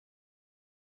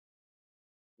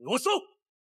啰嗦！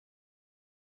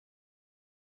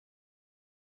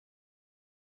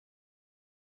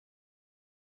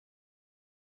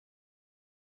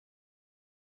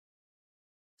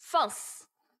放肆！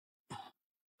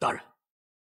大人，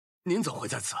您怎会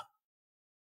在此？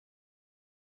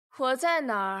我在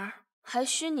哪儿，还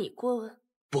需你过问？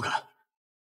不敢，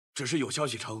只是有消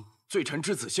息称罪臣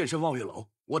之子现身望月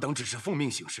楼，我等只是奉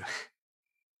命行事。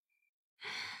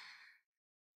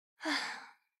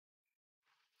唉，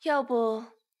要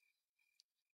不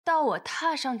到我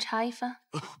榻上查一番？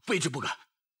卑职不敢。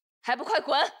还不快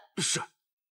滚！是。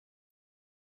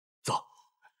走。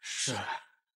是。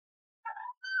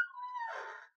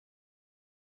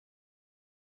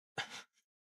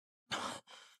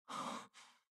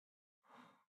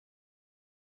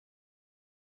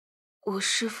我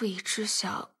师父已知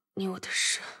晓你我的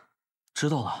事，知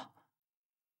道了。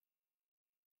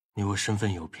你我身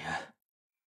份有别，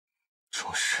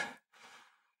终是。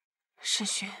世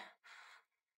勋，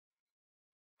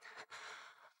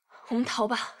我们逃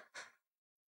吧，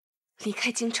离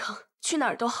开京城，去哪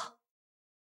儿都好。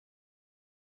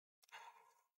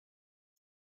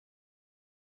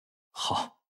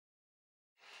好。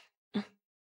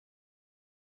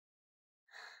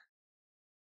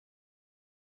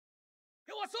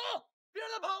给我搜！别让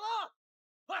他跑了！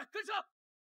快跟上！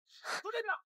都这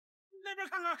边，那边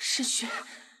看看。世勋，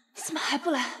你怎么还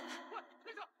不来？快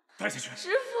跟上！带下去。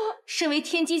师父，身为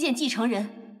天机剑继承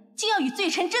人，竟要与罪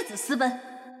臣之子私奔，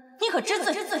你可知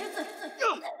罪？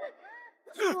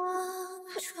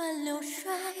川流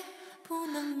水不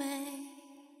能美，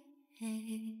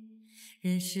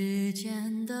人世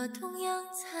间的同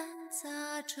样掺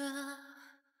杂着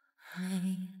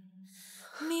美。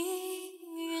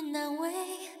命运难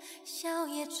违，笑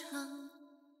也成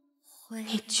灰。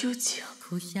你究竟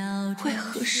苦笑为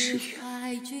何失约？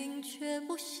爱君却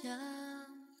不相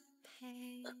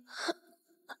配。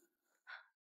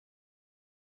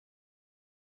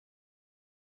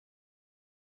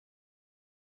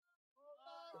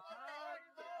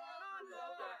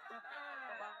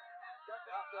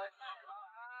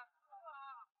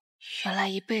原来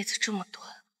一辈子这么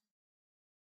短，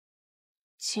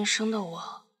今生的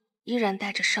我依然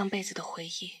带着上辈子的回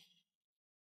忆，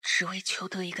只为求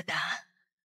得一个答案。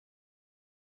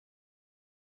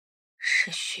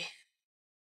世勋，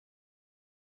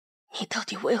你到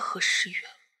底为何失约？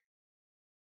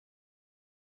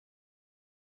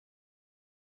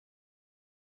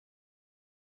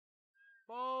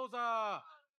包子，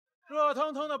热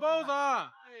腾腾的包子，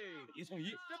一送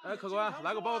一。哎，客官，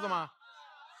来个包子吗？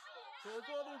走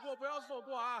过路过不要错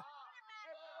过啊！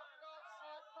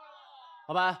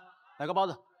老板，来个包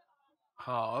子。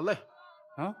好嘞。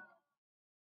啊？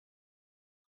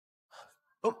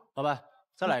哦，老板，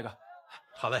再来一个。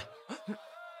好嘞。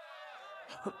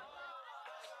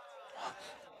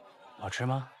好吃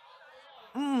吗？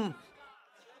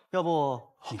要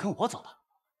不你跟我走吧，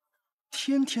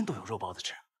天天都有肉包子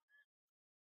吃。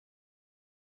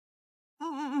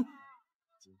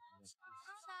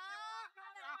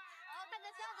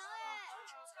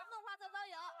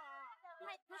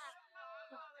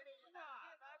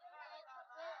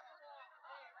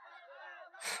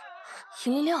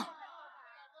银铃亮，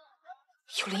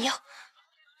有灵药！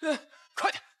快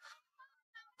点，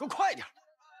给我快点！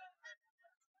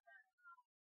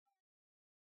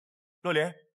洛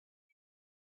林，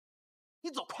你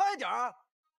走快点啊！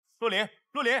洛林，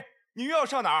你又要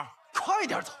上哪儿？快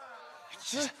点走！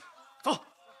走！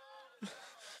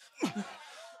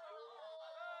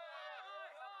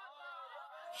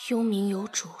幽冥有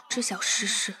主，知晓世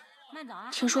事。慢走啊！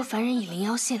听说凡人以灵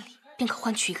药献礼，便可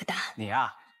换取一个答案。你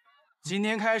呀，今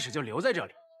天开始就留在这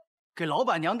里，给老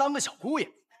板娘当个小姑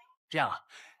爷，这样啊，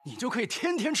你就可以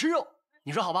天天吃肉。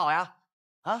你说好不好呀？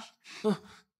啊？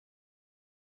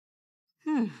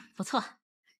不错。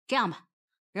这样吧，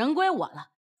人归我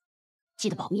了，记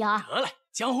得保密啊！得嘞，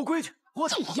江湖规矩，我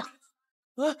走。这样。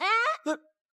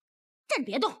朕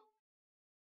别动。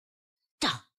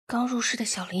找刚入世的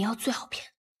小灵妖最好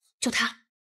骗，就他。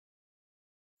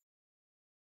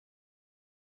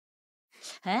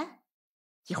哎，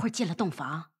一会儿进了洞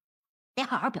房，得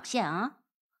好好表现啊！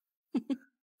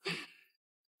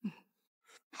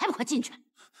还不快进去！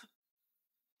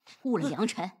误了良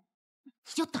辰，你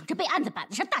就等着被按在板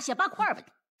子上大卸八块吧！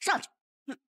上去！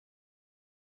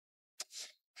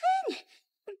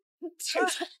你进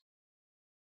去！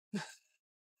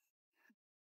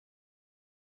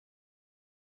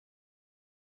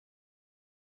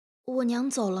我娘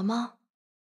走了吗？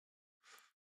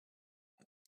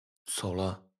走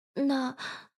了。那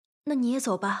你也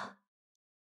走吧。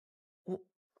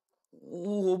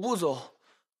我不走，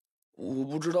我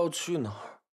不知道去哪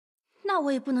儿。那我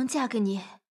也不能嫁给你。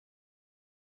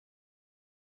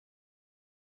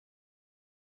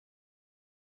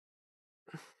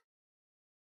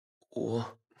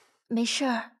我没事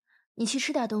儿，你去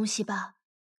吃点东西吧，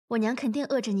我娘肯定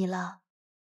饿着你了。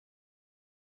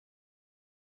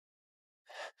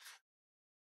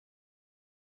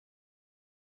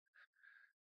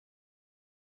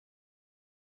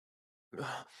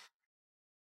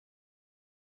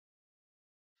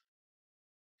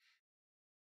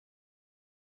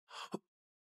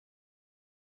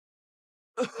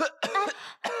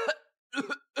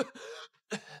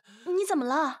你怎么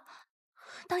了？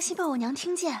当心被我娘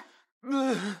听见。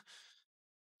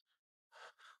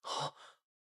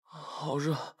好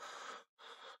热，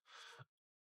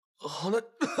好难。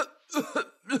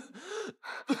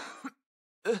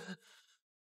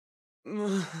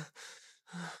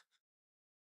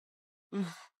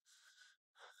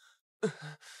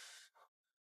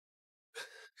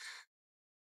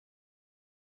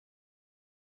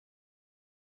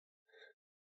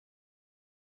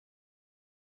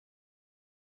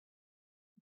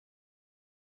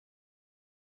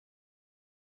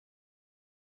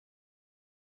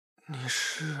你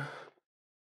是？姑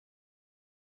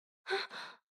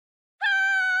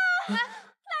娘，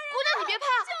你别怕，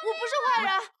我不是坏人。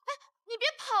哎，你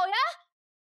别跑呀！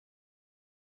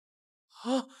啊！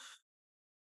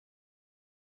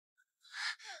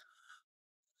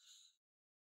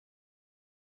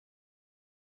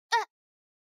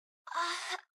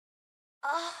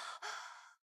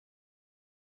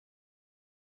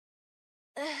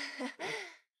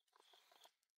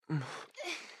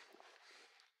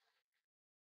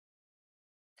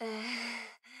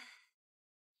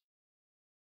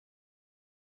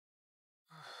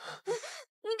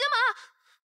你干嘛？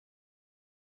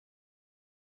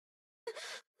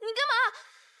你干嘛？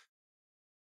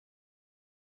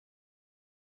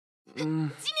今天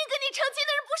跟你成亲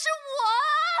的人不是我。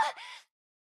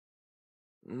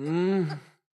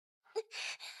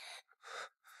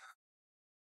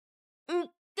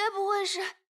你该不会是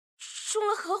中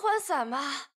了合欢散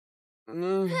吧？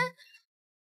娘，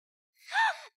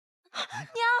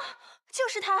就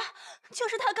是他，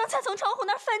刚才从窗户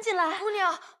那儿翻进来。姑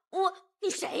娘，你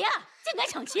谁呀？竟敢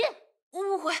抢亲！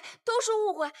误会，都是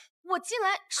误会。我进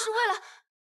来是为了……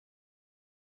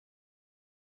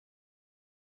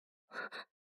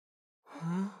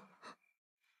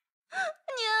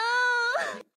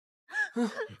娘，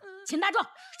请大壮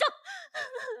上！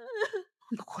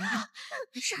你回来，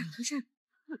没事没事。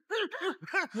你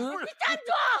站住！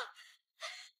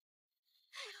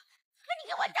你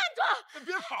给我站住！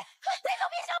别跑！别走，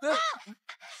别想跑！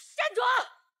站住！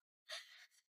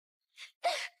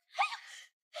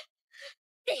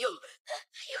哎呦！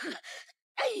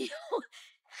哎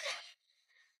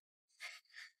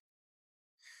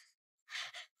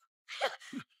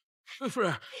呦！夫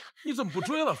人，你怎么不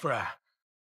追了？夫人，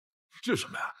这是什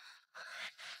么呀？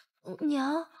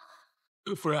娘，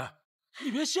夫人，你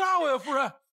别吓我呀！夫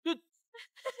人，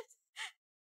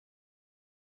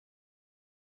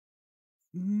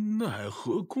奈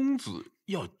何公子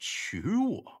要娶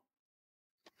我？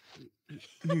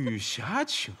女侠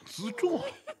请自重。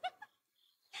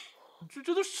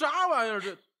这都啥玩意儿？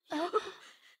这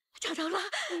找着了，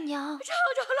娘，找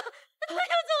着了，哎呀，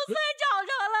总算找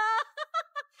着了。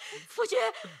夫君，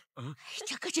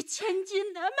这可是千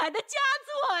金难买的佳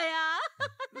作呀！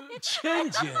千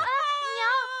金，娘，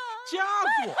佳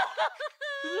作。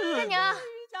大娘，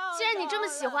既然你这么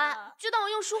喜欢，就当我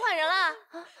用书换人了。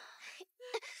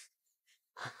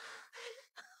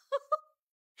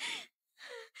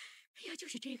哎呀，就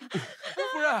是这个。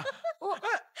夫人，我，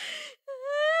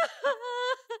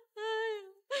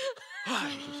哎呀，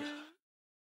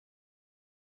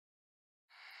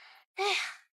哎呀，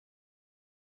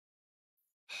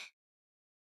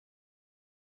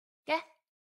给，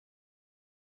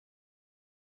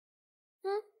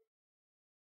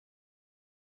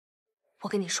我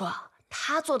跟你说啊，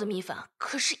他做的米粉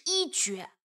可是一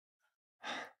绝。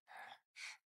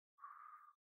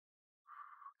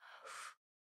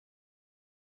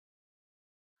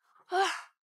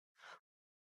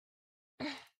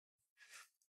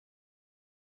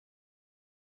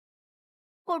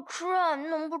我吃啊，你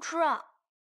怎么不吃啊？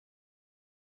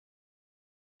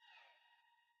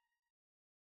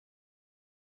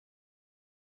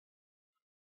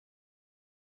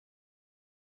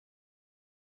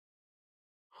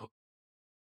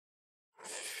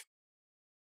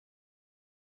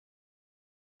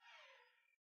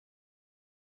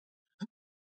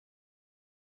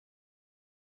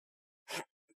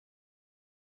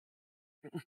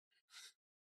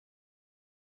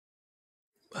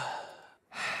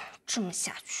这么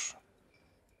下去，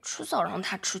迟早让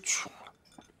他吃穷了。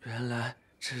原来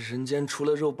这人间除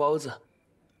了肉包子，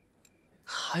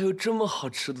还有这么好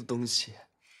吃的东西。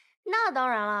那当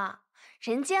然啦，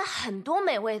人间很多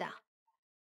美味的。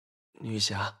女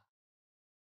侠，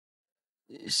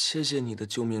谢谢你的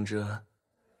救命之恩。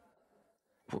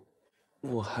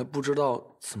我还不知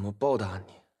道怎么报答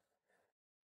你。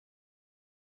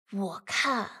我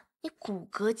看你骨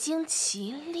骼惊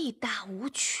奇，力大无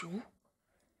穷，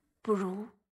不如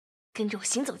跟着我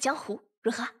行走江湖，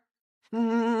如何？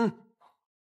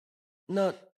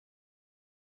那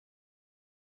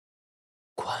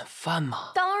管饭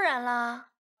吗？当然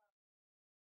啦。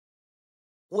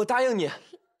我答应你。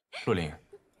若琳，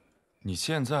你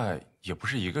现在也不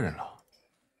是一个人了，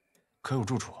可有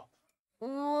住处？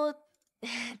我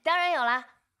当然有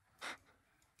啦。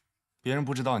别人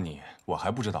不知道你，我还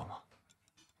不知道吗？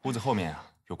屋子后面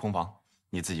啊有空房，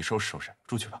你自己收拾收拾，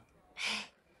住去吧。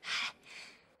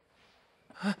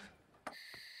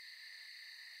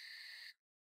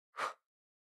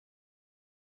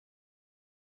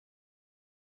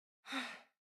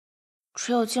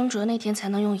只有惊蛰那天才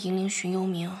能用银铃寻幽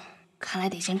冥，看来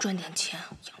得先赚点钱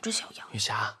养着小羊。女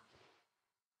侠，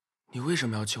你为什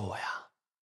么要救我呀？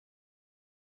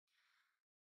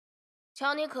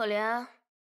瞧你可怜，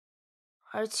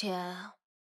而且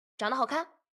长得好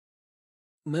看。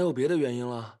没有别的原因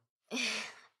了。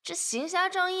这行侠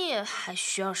仗义还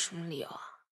需要什么理由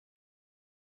啊？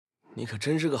你可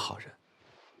真是个好人。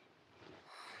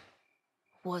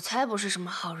我才不是什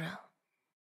么好人。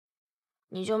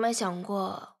你就没想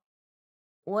过，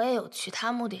我也有其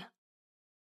他目的？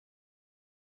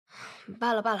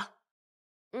罢了罢了，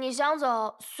你想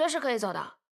走，随时可以走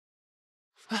的。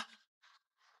哎，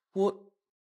我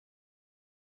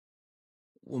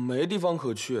没地方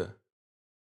可去。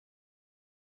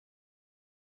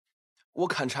我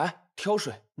砍柴、挑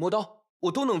水、磨刀，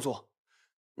我都能做。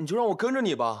你就让我跟着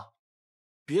你吧，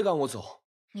别赶我走。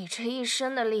你这一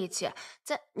身的力气，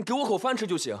你给我口饭吃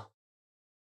就行。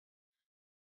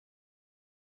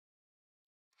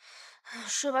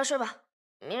睡吧睡吧，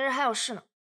明日还有事呢。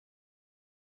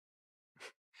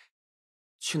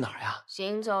去哪儿呀？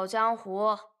行走江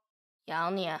湖，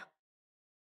养你。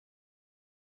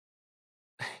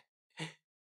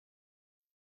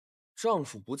丈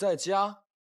夫不在家，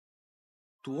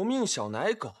夺命小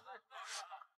奶狗，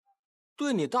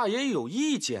对你大爷有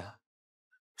意见，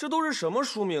这都是什么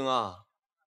书名啊？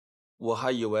我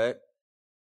还以为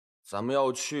咱们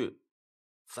要去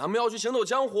行走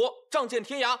江湖，仗剑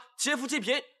天涯，劫富济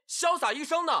贫，潇洒一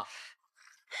生呢。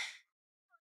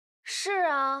是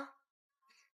啊，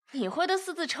你会的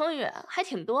四字成语还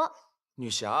挺多。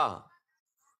女侠，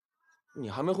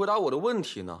你还没回答我的问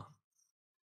题呢。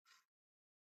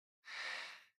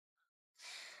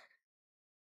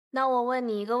那我问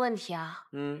你一个问题啊，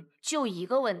就一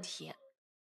个问题，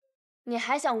你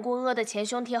还想过饿得前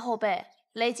胸贴后背，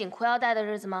勒紧裤腰带的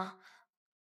日子吗？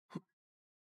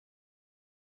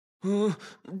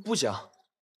不想。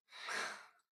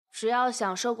只要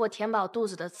享受过填饱肚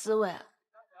子的滋味，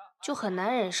就很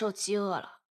难忍受饥饿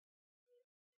了。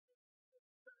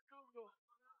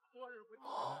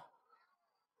哦，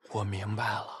我明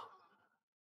白了。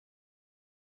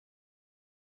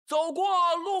走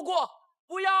过路过，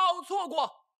不要错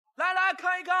过。来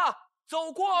看一看，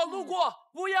走过路过，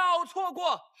不要错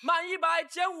过。满100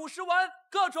减50文，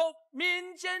各种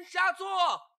民间佳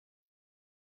作。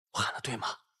我喊的对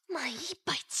吗？满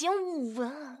100减5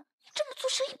文，你这么做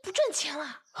生意不赚钱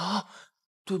了？啊，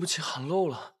对不起，喊漏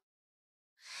了。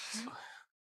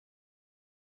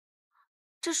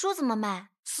这书怎么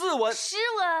卖？4文。10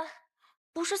文，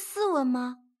不是4文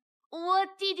吗？我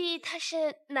弟弟他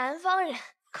是南方人，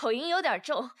口音有点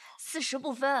重，40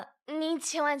不分，您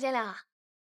千万见谅啊！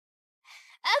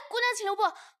哎，姑娘请留步，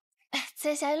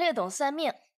在下略懂算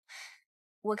命，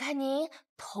我看您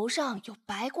头上有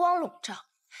白光笼罩，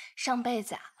上辈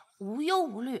子无忧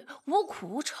无虑，无苦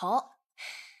无愁，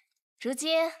如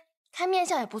今看面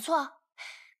相也不错，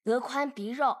额宽鼻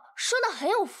肉，说的很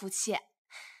有福气，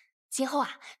今后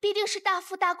必定是大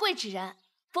富大贵之人，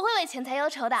不会为钱财忧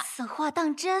愁的。此话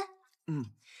当真？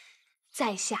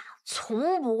在下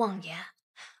从不妄言，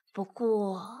不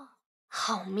过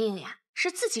好命呀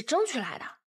是自己争取来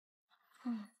的。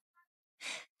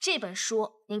这本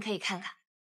书您可以看看，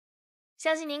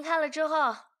相信您看了之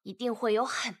后一定会有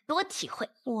很多体会。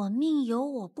我命由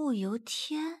我不由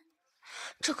天，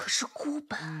这可是孤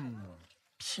本，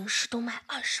平时都卖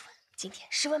20文，今天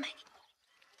10文买你。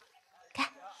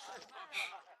看，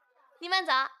你慢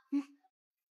走。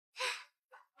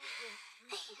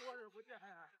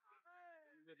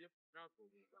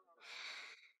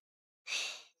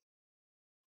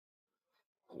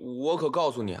我可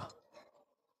告诉你啊，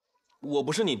我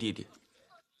不是你弟弟。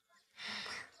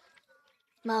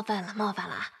冒犯了，冒犯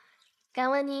了啊！敢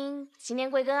问您今年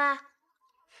贵庚啊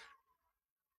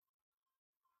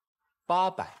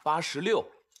？886。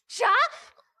啥？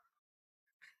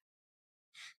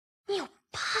你有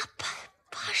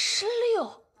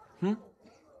886？嗯。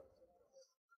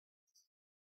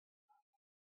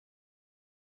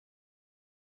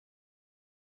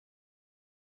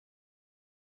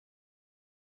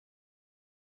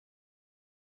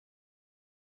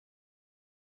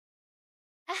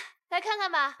来看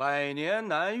看吧。百年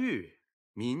难遇，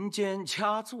民间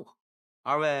佳作，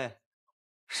二位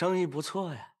生意不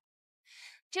错呀。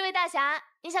这位大侠，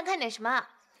你想看点什么？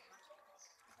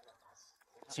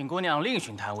请姑娘另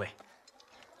寻摊位。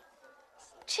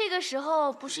这个时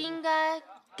候不是应该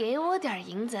给我点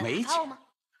银子没钱吗？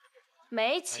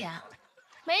没钱，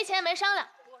没钱没商量。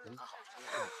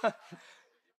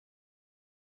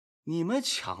你们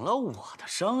抢了我的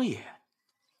生意，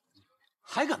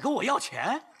还敢跟我要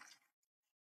钱？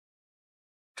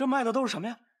这卖的都是什么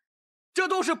呀？这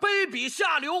都是卑鄙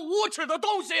下流、无耻的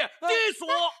东西，低俗！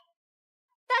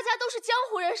大家都是江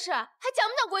湖人士，还讲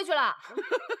不讲规矩了？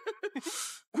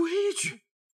规矩？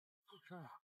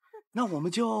那我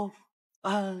们就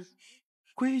按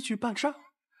规矩办事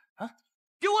啊！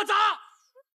给我砸！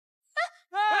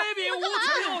卑鄙无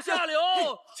耻又下流，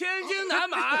千金难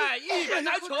买，一本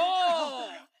难求。还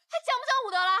讲不讲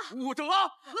武德了？武德，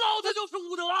老子就是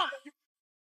武德。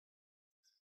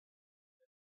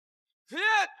嬷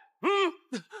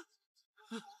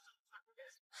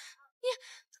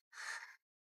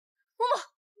嬷，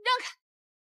让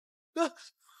开！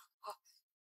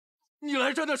你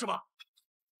来真的是吧？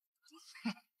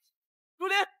陆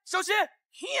林，小心！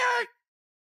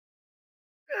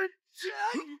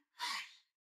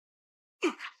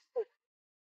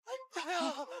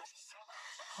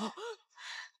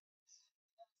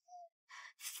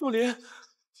陆林，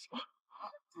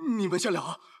你们先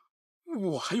聊，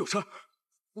我还有事儿，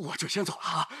我就先走了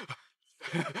啊。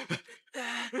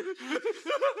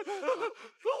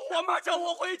我妈叫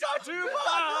我回家吃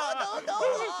饭。等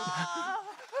我。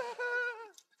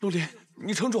陆林，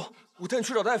你撑住，我带你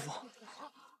去找大夫。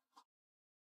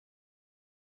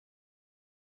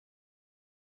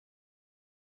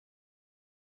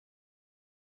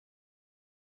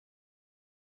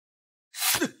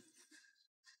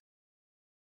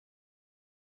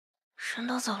人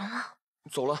都走了吗？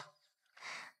走了。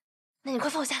那你快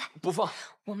放我下来！不放。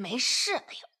我没事。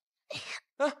哎呦，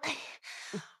哎呀，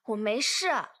我没事。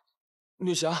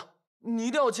女侠，你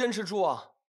一定要坚持住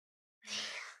啊！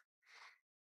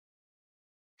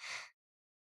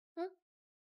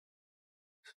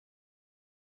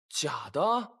假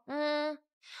的？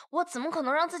我怎么可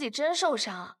能让自己真受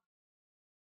伤啊？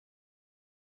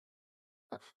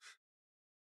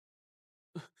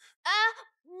哎，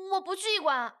我不去医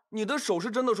馆。你的手是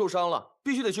真的受伤了，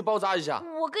必须得去包扎一下。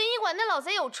我跟医馆那老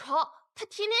贼有仇，他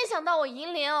天天想到我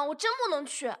银铃，我真不能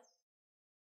去。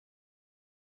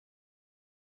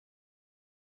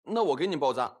那我给你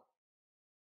包扎。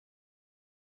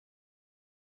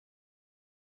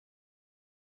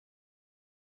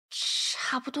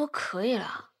差不多可以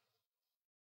了。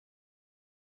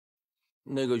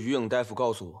那个于影大夫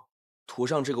告诉我，涂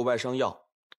上这个外伤药，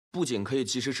不仅可以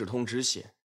及时止痛止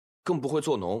血，更不会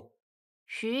作脓。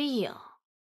于影，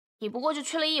你不过就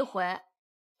去了一回，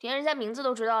连人家名字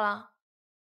都知道了？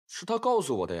是他告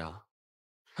诉我的呀。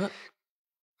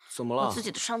怎么了？我自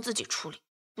己的伤自己处理，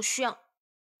不需要。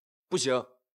不行，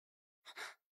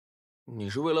你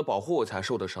是为了保护我才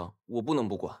受的伤，我不能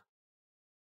不管。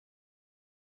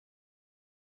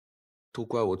都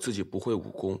怪我自己不会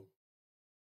武功，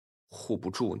护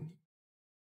不住你。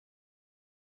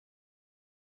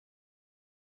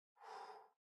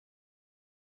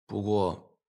不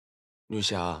过，女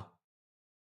侠，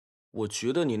我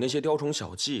觉得你那些雕虫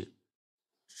小技，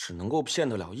只能够骗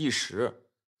得了一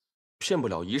时，骗不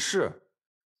了一世。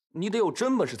你得有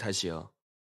真本事才行。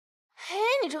嘿，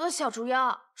你这个小猪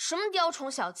妖，什么雕虫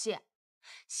小技？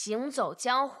行走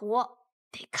江湖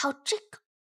得靠这个。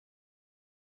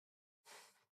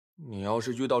你要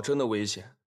是遇到真的危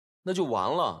险，那就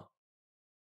完了。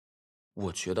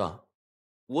我觉得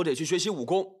我得去学习武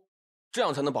功，这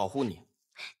样才能保护你。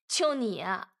就你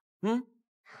啊？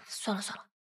算了算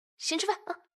了，先吃饭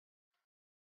啊。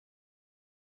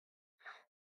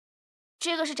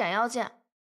这个是斩妖剑，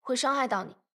会伤害到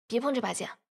你，别碰这把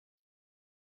剑。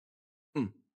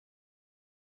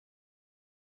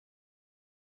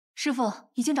师傅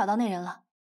已经找到那人了，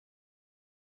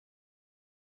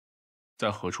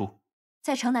在何处？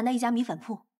在城南的一家米粉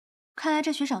铺。看来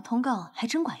这悬赏通告还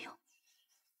真管用。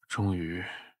终于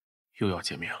又要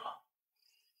见面了。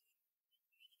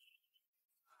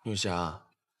女侠，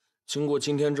经过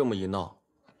今天这么一闹，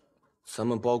咱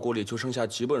们包裹里就剩下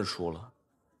几本书了。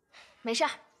没事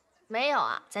儿，没有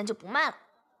啊，咱就不卖了。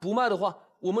不卖的话，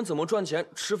我们怎么赚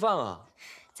钱吃饭啊？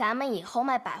咱们以后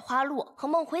卖百花鹿和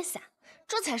梦回伞，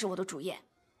这才是我的主业。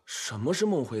什么是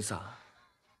梦回伞？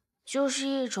就是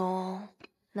一种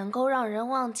能够让人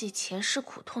忘记前世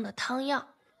苦痛的汤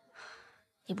药。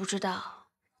你不知道，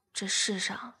这世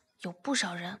上有不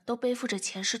少人都背负着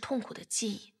前世痛苦的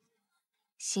记忆，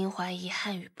心怀遗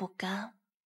憾与不甘，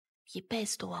一辈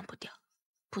子都忘不掉，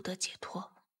不得解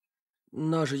脱。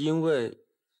那是因为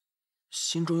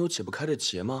心中有解不开的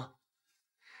结吗？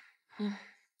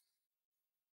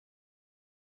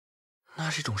那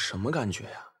是一种什么感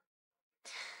觉呀？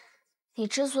你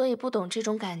之所以不懂这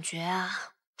种感觉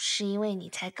啊，是因为你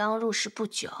才刚入世不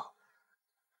久，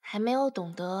还没有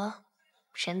懂得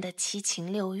人的七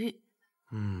情六欲。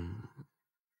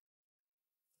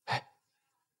哎，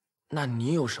那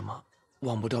你有什么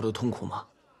忘不掉的痛苦吗？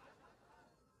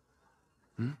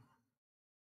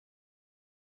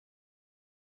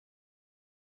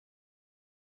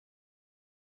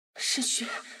世勋，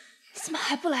你怎么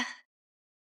还不来？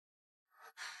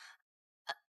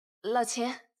老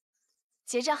秦，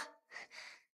结账。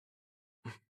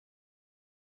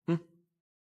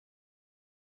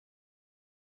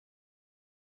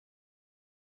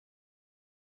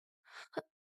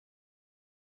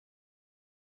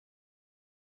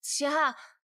秦汉，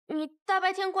你大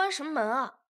白天关什么门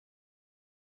啊？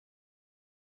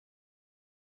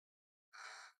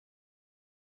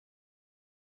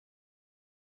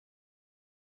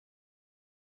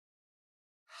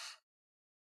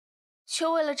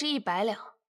就为了这100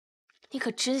两，你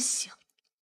可真行。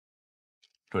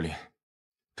若琳，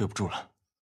对不住了。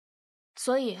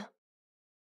所以，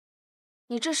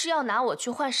你这是要拿我去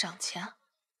换赏钱？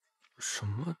什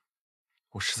么？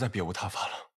我实在别无他法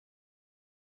了。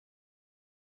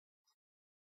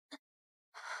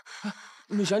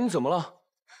女侠，你怎么了？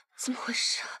怎么回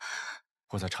事？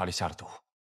我在茶里下了毒。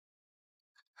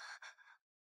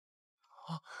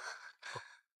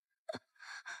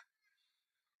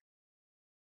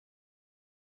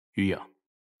于影，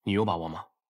你有把握吗？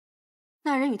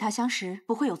那人与他相识，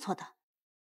不会有错的。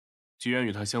既然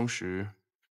与他相识，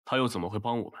他又怎么会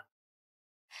帮我们？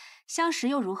相识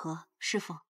又如何？师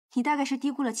父，你大概是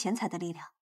低估了钱财的力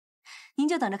量。您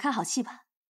就等着看好戏吧。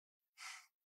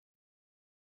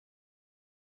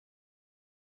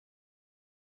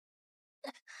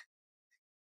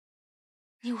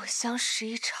你我相识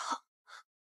一场，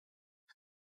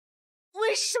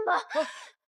为什么？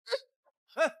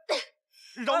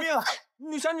饶命啊！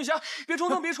女侠，别冲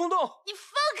动，别冲动！你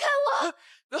放开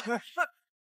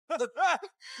我！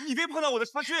你别碰到我的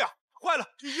茶具呀！坏了，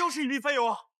又是一粒废油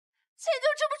啊！钱就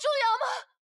这么重要吗？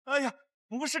哎呀，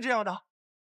不是这样的。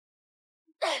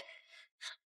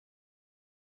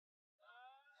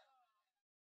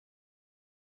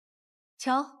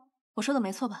瞧，我说的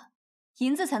没错吧？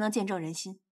银子才能见证人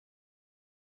心。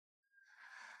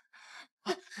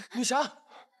女侠，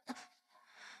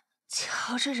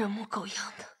瞧这人模狗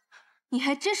样的，你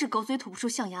还真是狗嘴吐不出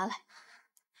象牙来。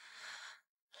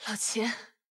老秦，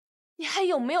你还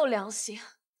有没有良心？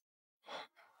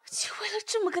就为了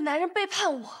这么个男人背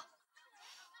叛我？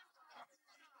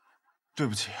对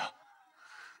不起啊，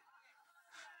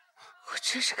我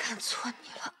真是看错你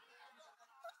了。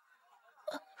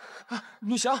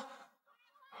女侠，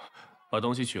把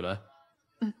东西取来。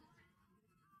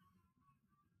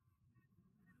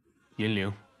银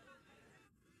铃。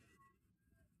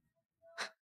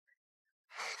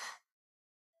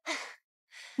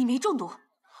你没中毒？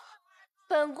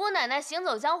本姑奶奶行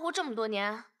走江湖这么多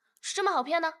年，是这么好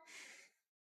骗的？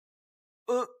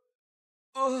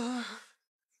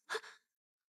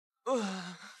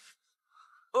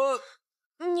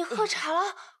你喝茶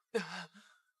了？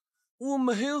我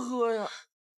没喝呀。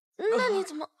那你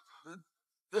怎么？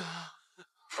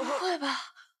不会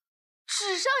吧？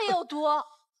纸上也有毒？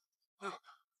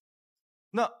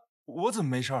那我怎么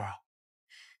没事啊？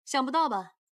想不到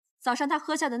吧？早上他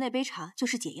喝下的那杯茶就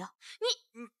是解药。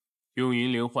用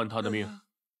银铃换他的命。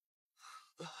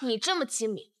你这么机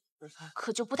敏，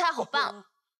可就不太好办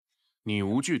了。你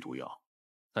无惧毒药，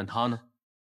但他呢？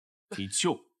你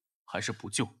救还是不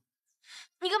救？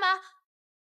你干嘛？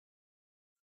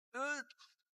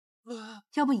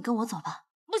要不你跟我走吧。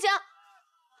不行。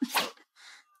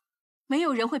没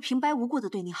有人会平白无故的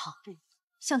对你好，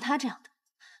像他这样的，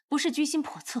不是居心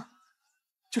叵测，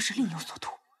就是另有所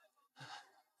图。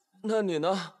那你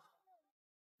呢？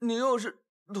你又是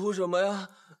图什么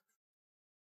呀？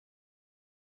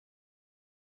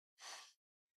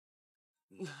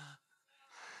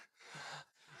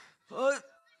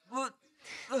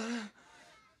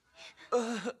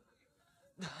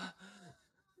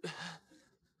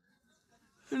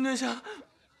殿下，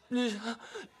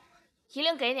一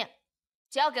令给你，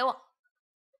只要给我。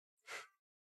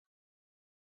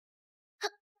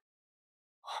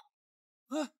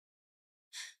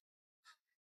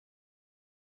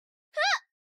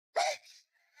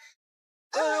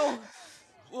哎呦，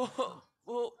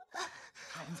我，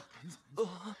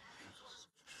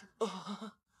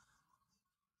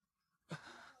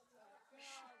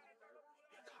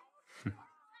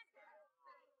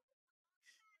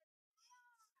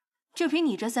就凭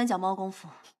你这三脚猫功夫，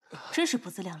真是不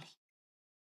自量力。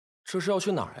这是要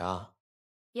去哪儿呀？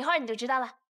一会儿你就知道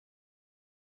了。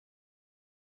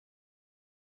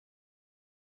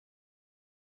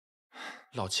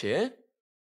老秦，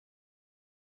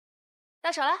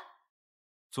到手了。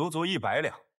足足100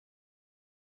两。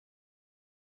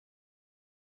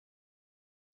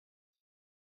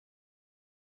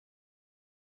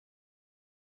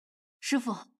师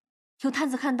傅，有探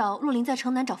子看到洛林在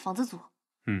城南找房子租。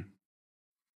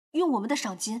用我们的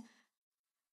赏金。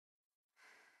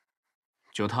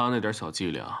就他那点小伎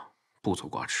俩，不足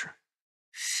挂齿。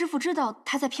师傅知道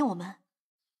他在骗我们？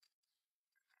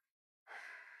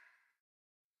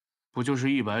不就是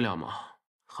100两吗？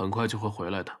很快就会回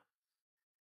来的。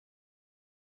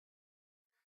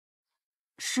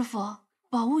师傅，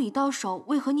宝物已到手，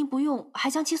为何您不用，还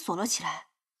将其锁了起来？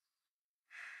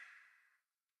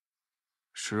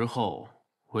时候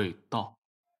未到。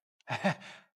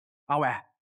二位，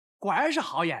果然是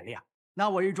好眼力啊！那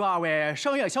我预祝二位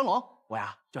生意兴隆，我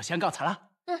呀就先告辞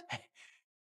了。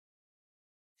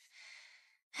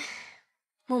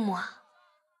木木，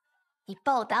你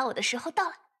报答我的时候到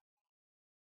了。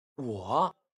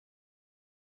我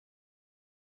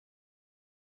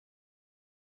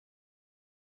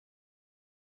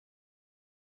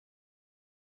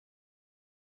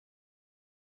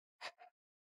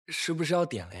是不是要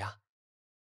点了呀？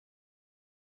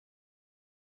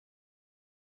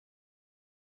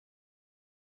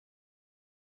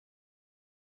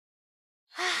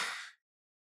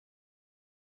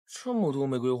这么多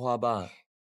玫瑰花瓣，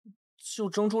就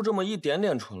蒸出这么一点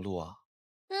点纯露啊？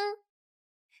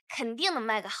肯定能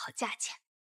卖个好价钱。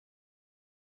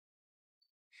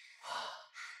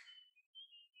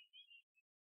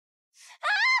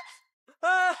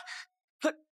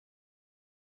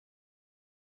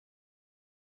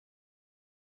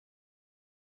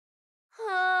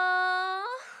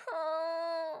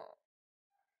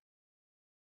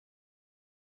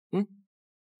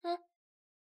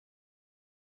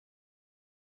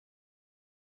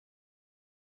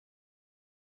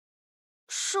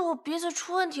是我鼻子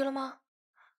出问题了吗？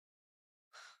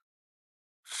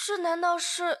这难道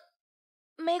是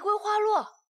玫瑰花露？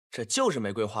这就是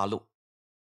玫瑰花露。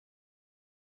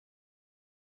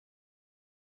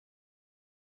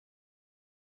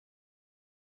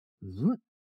你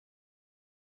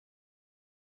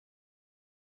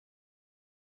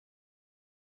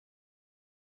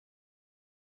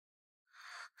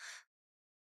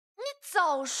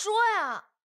早说呀！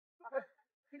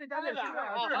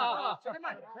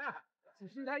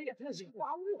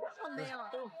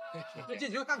进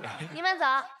去看看。你慢走，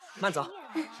慢走。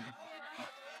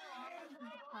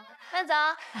慢走，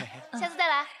下次再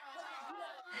来。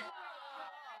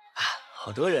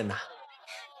好多人呐。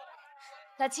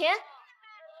老秦，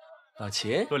老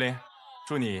秦，洛林，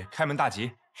祝你开门大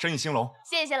吉，生意兴隆。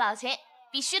谢谢老秦，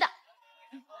必须的。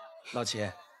老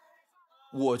秦，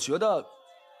我觉得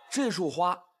这束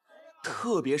花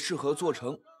特别适合做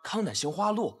成康乃馨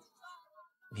花露，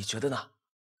你觉得呢？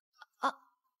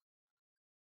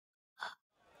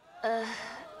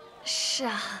是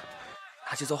啊。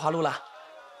拿去做花露了。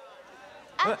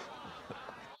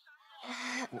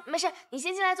没事，你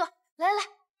先进来坐。来来来。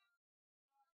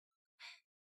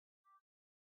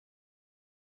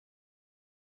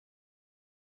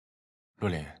洛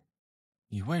林，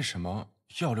你为什么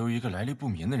要留一个来历不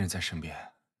明的人在身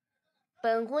边？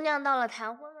本姑娘到了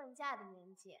谈婚论嫁的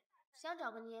年纪，想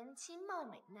找个年轻貌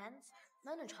美男子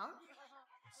暖暖床。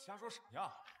瞎说什么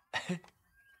呀？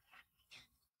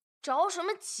着什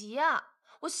么急啊？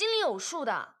我心里有数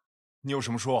的。你有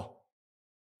什么说？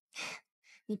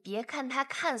你别看他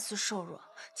看似瘦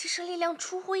弱，其实力量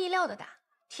出乎意料的大，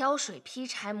挑水、劈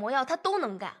柴、磨药他都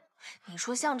能干。你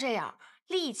说像这样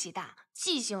力气大、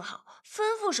记性好，吩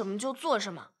咐什么就做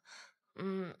什么。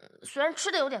虽然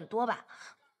吃的有点多吧，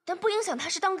但不影响他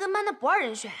是当跟班的不二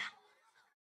人选呀。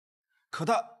可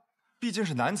他毕竟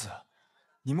是男子，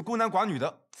你们孤男寡女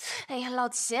的。哎呀，老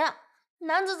秦，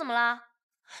男子怎么了？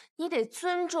你得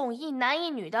尊重一男一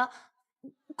女的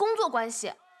工作关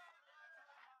系。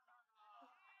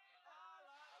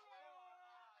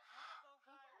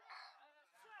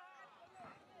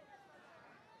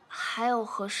还有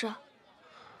何事？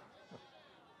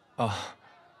啊，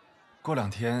过2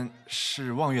天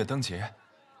是望月灯节，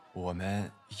我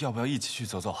们要不要一起去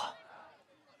走走啊？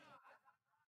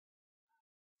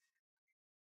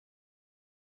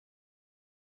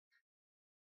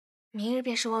明日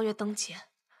便是望月灯节，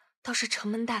倒是城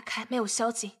门大开，没有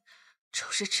宵禁。丑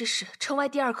时吃屎，城外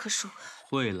第2棵树。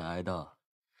会来的。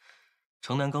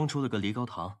城南刚出了个梨膏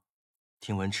糖，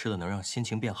听闻吃了能让心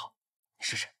情变好，你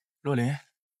试试。洛林。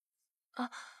啊，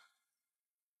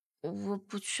我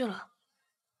不去了。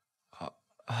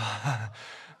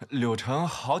柳城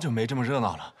好久没这么热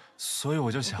闹了，所以我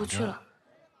就想着。不去了。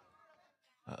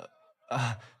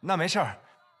那没事儿，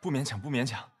不勉强，不勉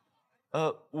强。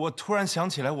我突然想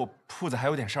起来，我铺子还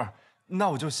有点事儿，那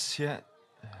我就先。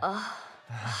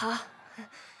好。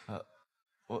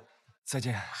我再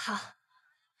见。好。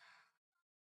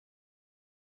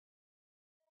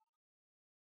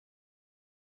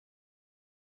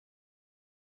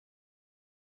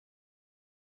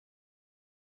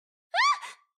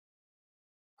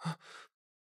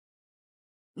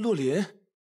洛林，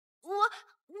我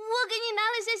给你拿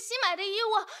了些新买的衣物，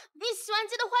你洗完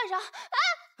记得换上。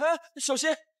哎，小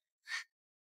心！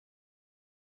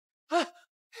哎，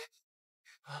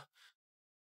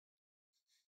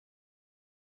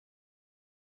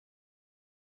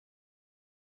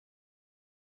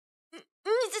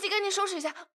你自己赶紧收拾一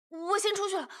下，我先出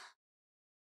去了。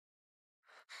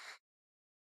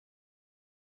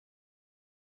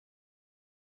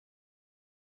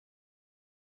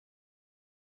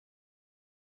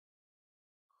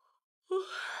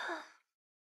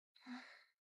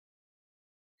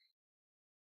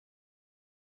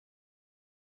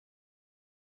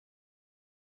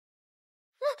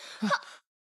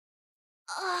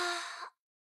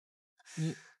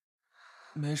你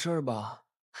没事吧？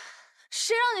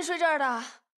谁让你睡这儿的？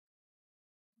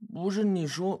不是你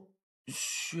说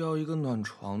需要一个暖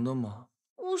床的吗？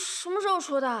我什么时候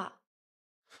说的？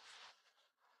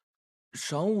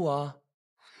晌午啊。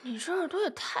你这耳朵也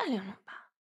太灵了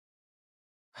吧！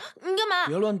你干嘛？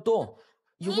别乱动，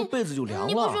一会儿被子就凉了。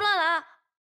你不许乱来！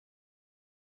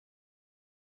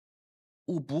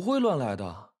我不会乱来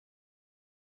的。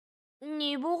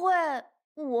你不会，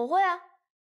我会啊。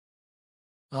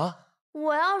啊？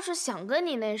我要是想跟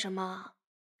你那什么，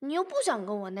你又不想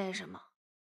跟我那什么，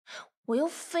我又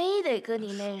非得跟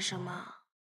你那什么，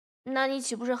那你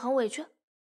岂不是很委屈？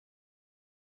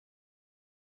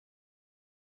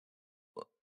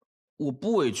我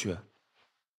不委屈。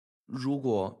如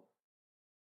果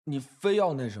你非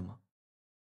要那什么，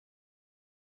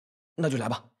那就来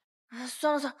吧。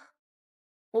算了算了，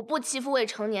我不欺负未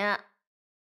成年。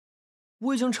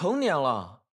我已经成年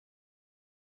了。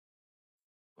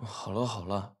好了好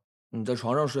了，你在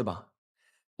床上睡吧，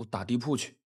我打地铺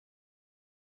去。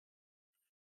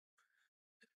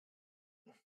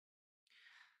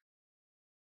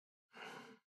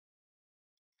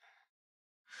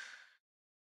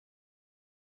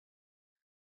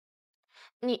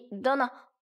你等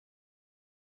等，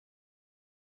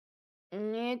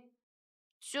你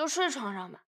就睡床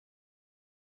上吧。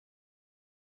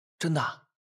真的？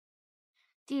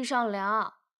地上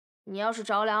凉，你要是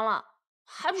着凉了，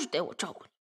还不是得我照顾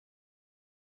你？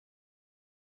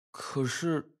可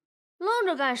是，愣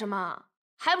着干什么？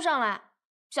还不上来？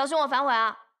小心我反悔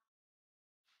啊！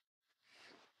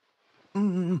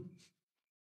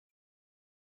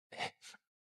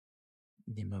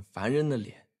你们凡人的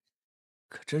脸，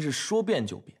可真是说变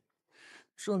就变。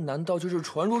这难道就是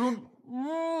传说中……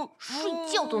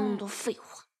睡觉都那么多废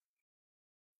话。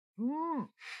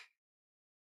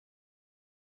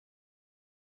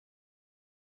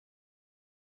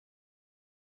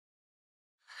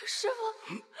师傅，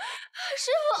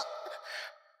师傅，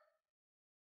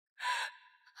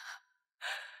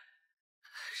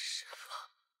师傅，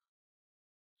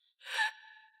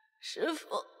师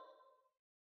傅，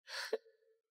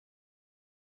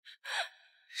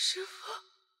师傅，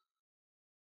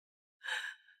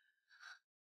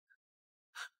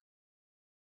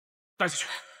带下去。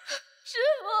师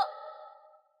傅，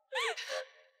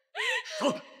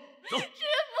走，走，师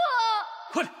傅，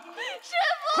快点，师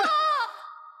傅。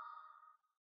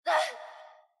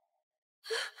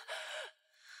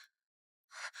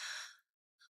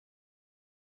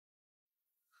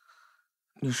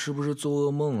你是不是做噩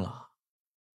梦了？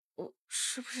我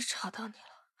是不是吵到你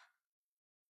了？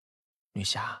女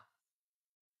侠，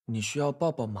你需要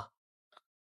抱抱吗？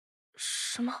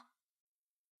什么？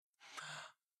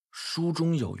书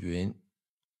中有云，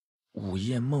午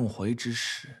夜梦回之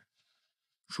时，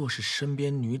若是身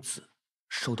边女子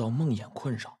受到梦魇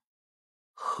困扰，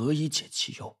何以解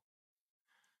其忧？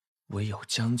唯有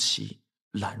将其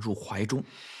揽入怀中，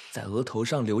在额头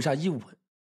上留下一吻，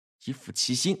以抚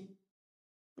其心。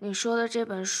你说的这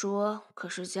本书可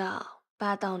是叫《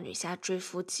霸道女侠追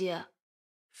夫记》？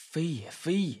非也，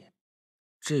非也，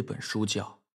这本书叫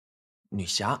《女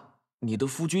侠，你的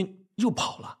夫君又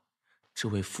跑了，这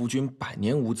位夫君百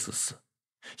年无子嗣。》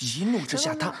一怒之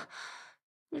下，他……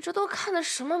你这都看的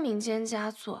什么民间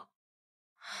佳作？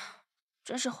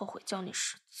真是后悔教你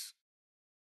识字。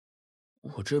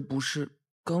我这不是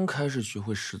刚开始学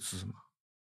会识字吗？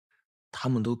他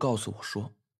们都告诉我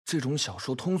说，这种小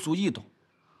说通俗易懂。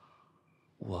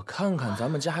我看看咱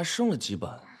们家还剩了几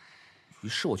本，于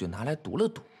是我就拿来读了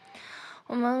读。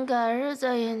我们改日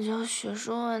再研究学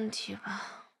术问题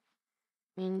吧。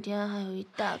明天还有一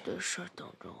大堆事儿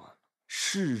等着我呢。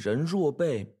世人若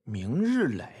被明日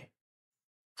累，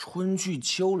春去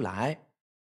秋来，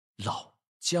老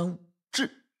将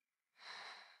至。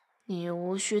你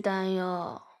无需担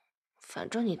忧，反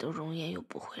正你的容颜又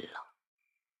不会老。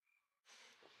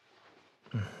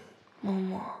默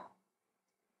默，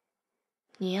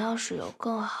你要是有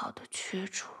更好的去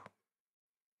处，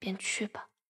便去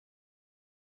吧。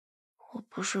我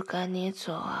不是赶你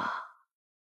走啊，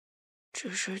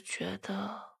只是觉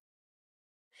得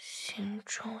心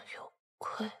中有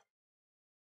愧。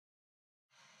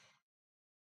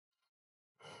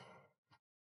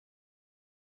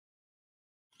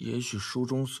也许书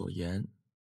中所言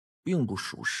并不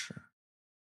属实。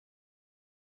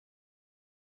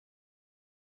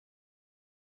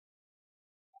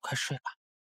快睡吧。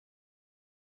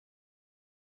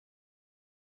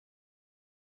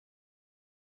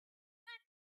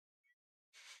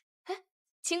哎，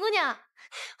秦姑娘，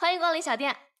欢迎光临小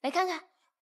店，来看看。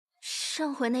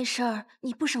上回那事儿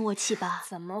你不生我气吧？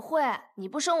怎么会？你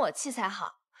不生我气才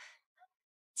好。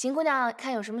秦姑娘，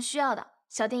看有什么需要的，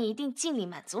小店一定尽力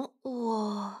满足。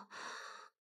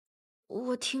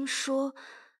我听说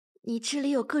你这里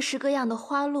有各式各样的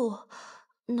花露，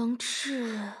能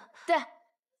治……对，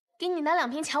给你拿2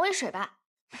瓶蔷薇水吧。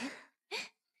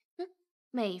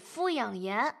美肤养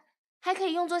颜，还可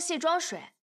以用作卸妆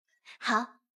水。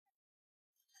好，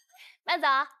慢走。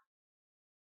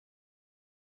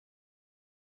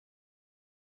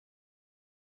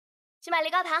去买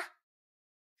梨膏糖。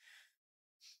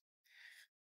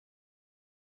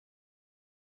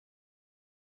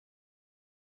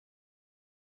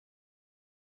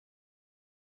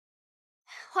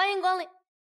欢迎光临。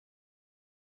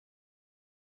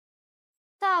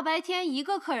大白天一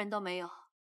个客人都没有，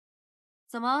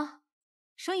怎么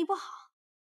生意不好？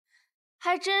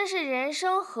还真是人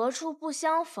生何处不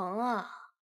相逢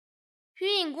啊！与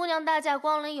尹姑娘大驾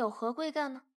光临有何贵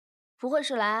干呢？不会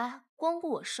是来光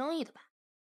顾我生意的吧？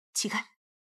乞丐，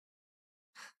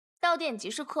到店即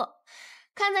是客，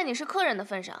看在你是客人的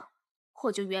份上，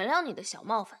我就原谅你的小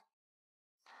冒犯。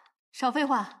少废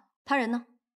话，他人呢？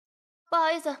不好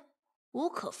意思，无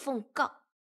可奉告。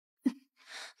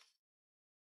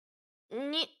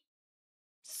你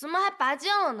怎么还拔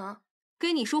剑了呢？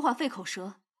跟你说话费口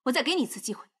舌，我再给你一次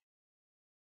机会。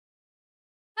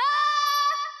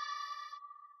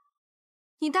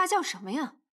你大叫什么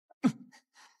呀？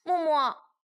默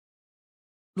默，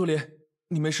陆离，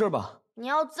你没事吧？你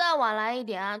要再晚来一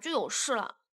点，就有事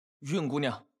了。韵姑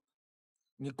娘，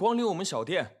你光临我们小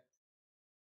店，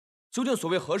究竟所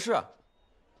谓何事？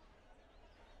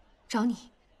找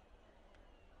你。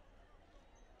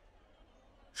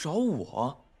找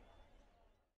我？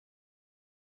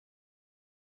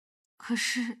可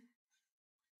是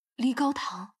梨膏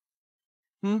糖……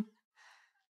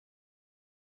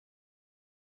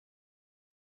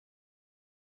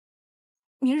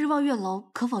明日望月楼，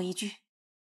可否一聚？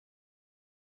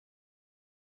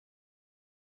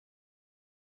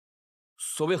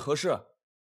所谓何事？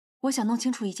我想弄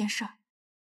清楚一件事儿。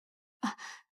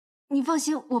你放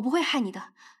心，我不会害你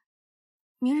的。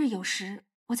明日有时，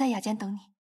我在雅间等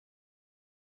你。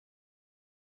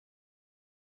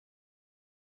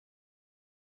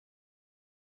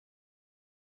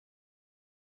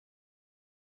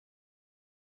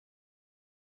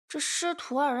这师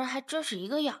徒2人还真是一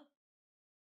个样。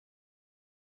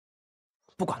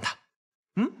不管他。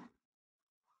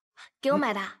给我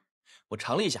买的。我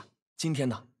尝了一下，今天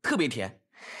呢特别甜。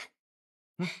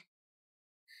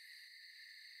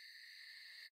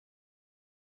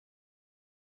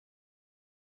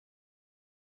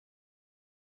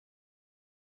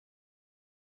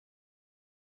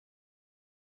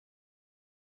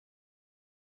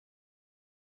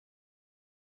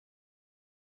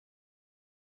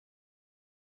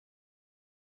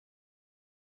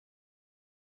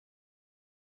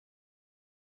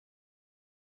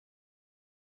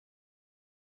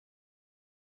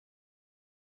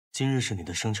今日是你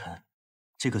的生辰，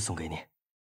这个送给你，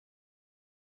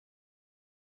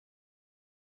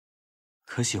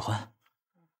可喜欢？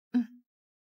嗯。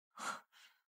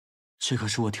这可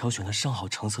是我挑选的上好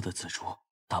成色的紫竹，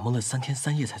打磨了3天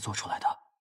3夜才做出来的。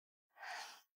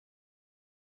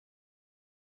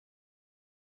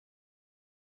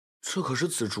这可是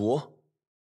紫竹。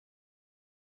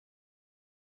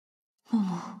木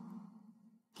木，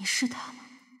你是他吗？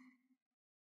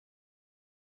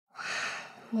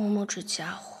木木这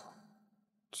家伙，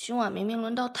今晚明明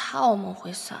轮到他熬梦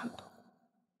回散了，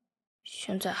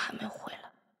现在还没回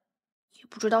来，也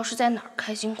不知道是在哪儿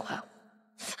开心快活。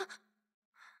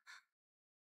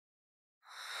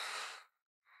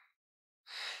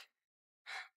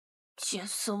见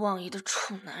色忘义的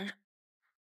臭男人，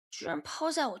居然抛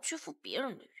下我去赴别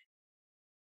人的约。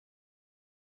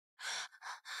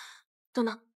等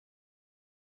等，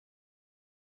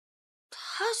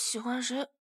他喜欢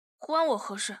谁，关我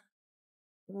何事？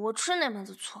我吃哪门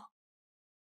子醋？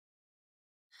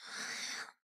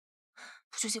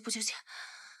不纠结，不纠结，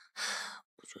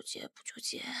不纠结，不纠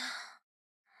结。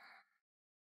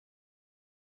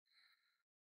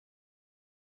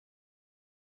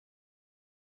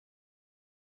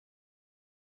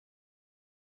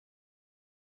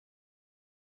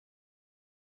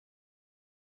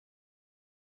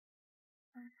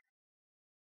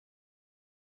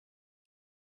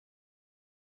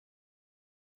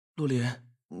陆离，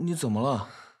你怎么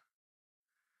了？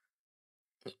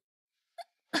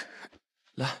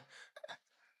来，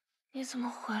你怎么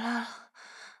回来了？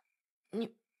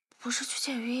你不是去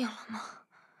见于影了吗？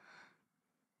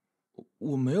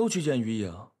我没有去见于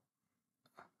影。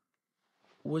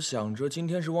我想着今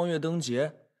天是望月灯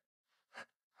节，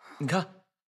你看，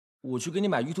我去给你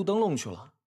买玉兔灯笼去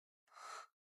了。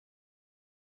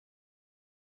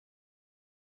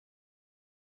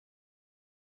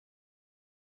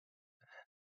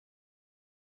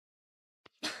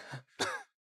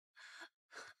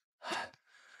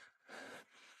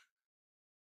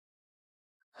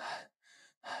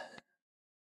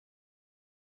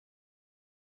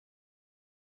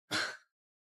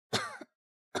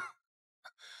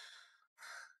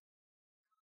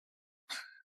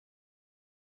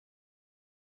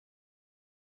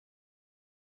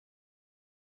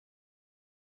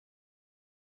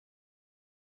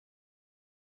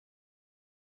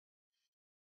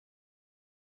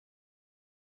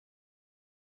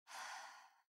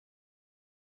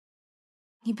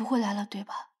你不会来了，对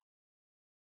吧？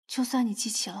就算你记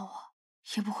起了我，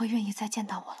也不会愿意再见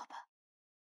到我了吧？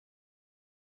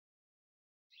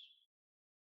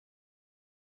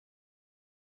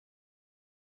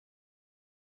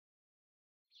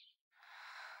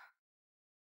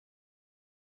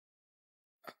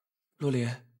陆离，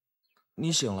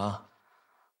你醒了？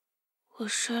我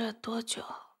睡了多久？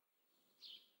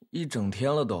一整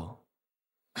天了都。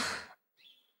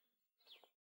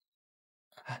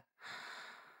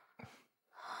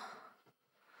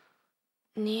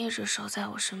你一直守在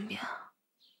我身边啊？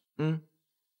嗯。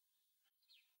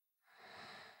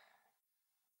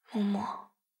木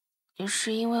木，你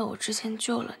是因为我之前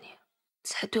救了你，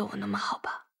才对我那么好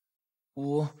吧？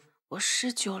我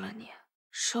是救了你，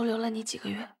收留了你几个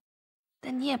月，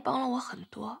但你也帮了我很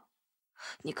多。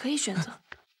你可以选择。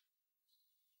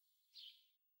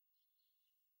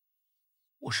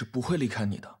我是不会离开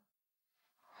你的。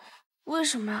为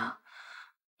什么呀？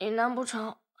你难不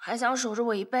成还想守着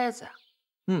我一辈子呀？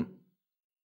嗯，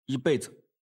一辈子。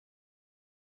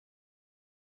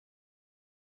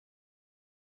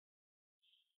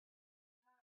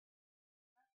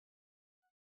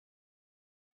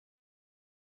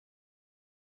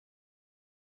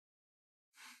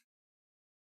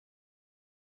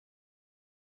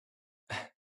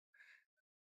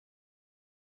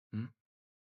嗯，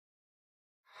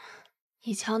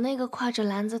你瞧那个挎着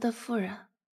篮子的妇人，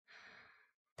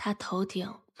她头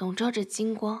顶笼罩着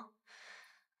金光，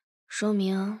说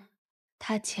明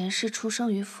她前世出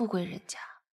生于富贵人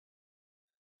家。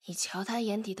你瞧她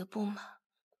眼底的不满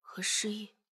和失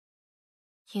意，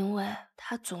因为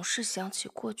她总是想起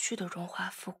过去的荣华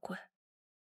富贵，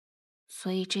所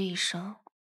以这一生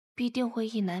必定会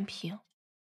意难平，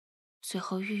最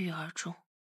后郁郁而终。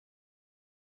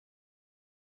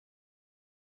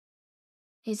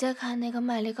你再看那个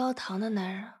卖梨膏糖的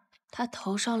男人，他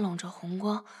头上笼着红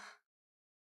光。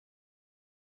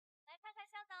来看看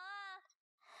香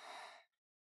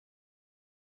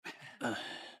囊啊！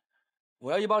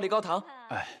我要1包梨膏糖。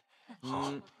哎，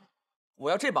好。我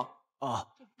要这包。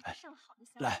哦，哎，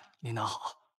来，你拿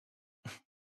好。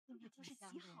都是洗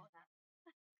好的。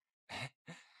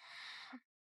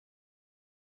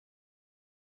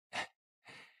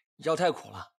药太苦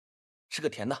了，是个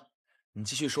甜的，你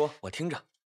继续说，我听着。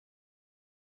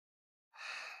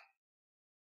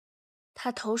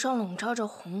他头上笼罩着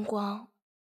红光，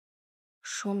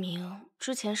说明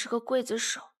之前是个刽子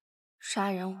手，杀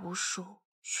人无数，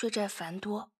血债繁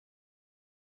多。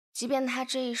即便他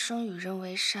这一生与人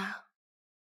为善，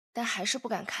但还是不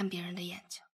敢看别人的眼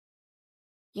睛，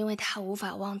因为他无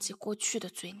法忘记过去的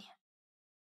罪孽。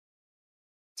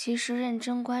其实认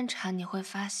真观察，你会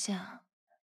发现，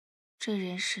这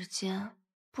人世间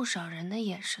不少人的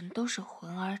眼神都是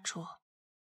浑而浊，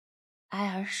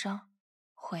哀而伤，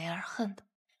悔而恨的。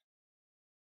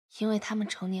因为他们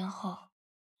成年后，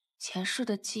前世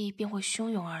的记忆便会汹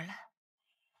涌而来，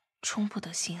终不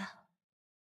得心安。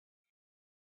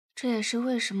这也是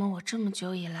为什么我这么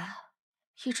久以来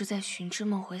一直在寻至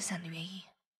梦回伞的原因。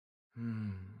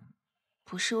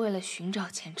不是为了寻找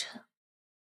前尘，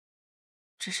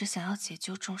只是想要解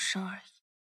救众生而已。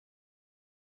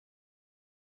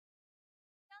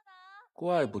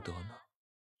怪不得呢。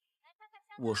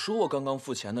我说我刚刚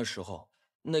付钱的时候，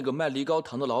那个卖梨膏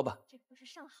糖的老板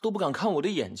都不敢看我的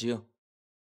眼睛。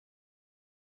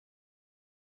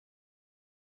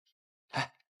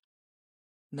哎，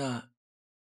那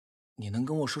你能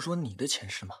跟我说说你的前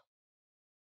世吗？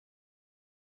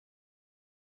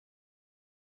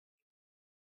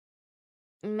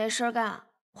没事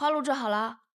干，花露治好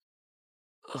了？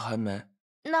还没。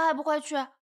那还不快去？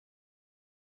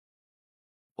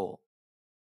不。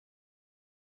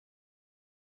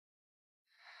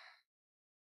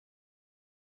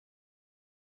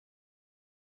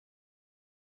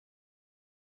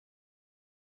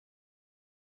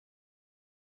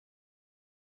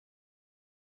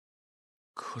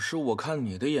可是我看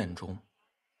你的眼中，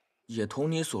也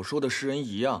同你所说的诗人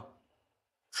一样，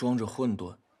装着混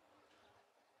沌。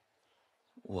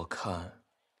我看，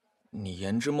你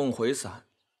研制梦回伞，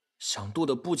想渡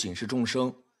的不仅是众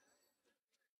生，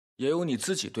也有你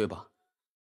自己，对吧？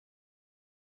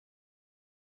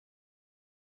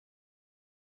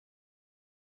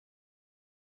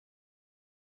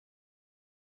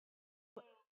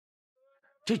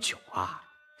这酒啊，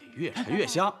得越陈越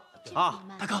香啊！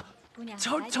大哥，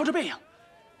瞧这背影。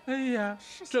哎呀，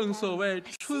正所谓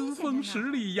春风十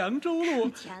里扬州路，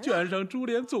卷上珠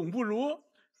帘总不如。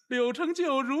柳成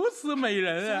就如此美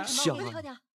人啊！香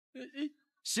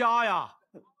虾呀，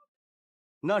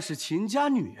那是秦家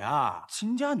女啊！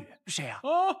秦家女谁呀？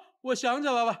哦，我想起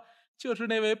来了，就是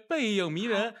那位背影迷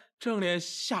人、正脸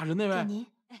吓人那位。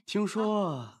听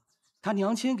说他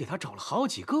娘亲给他找了好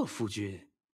几个夫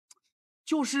君，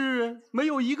就是没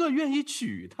有一个愿意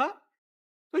娶她。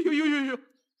哎呦，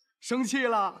生气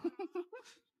了！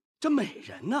这美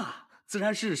人呐，自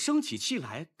然是生起气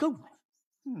来更美。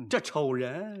这丑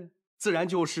人自然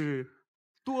就是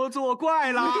多作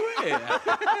怪啦。对呀。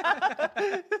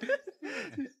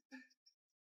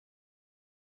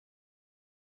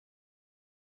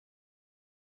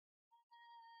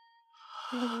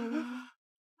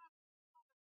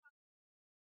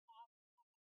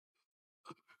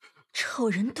丑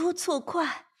人多作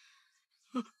怪。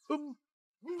不，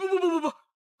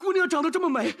姑娘长得这么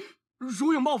美，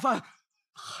如有冒犯，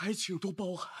还请多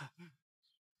包涵。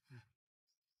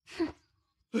哼。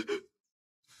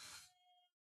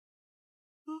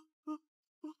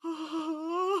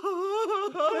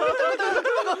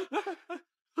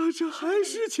这还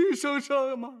是秦生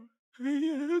生吗？哎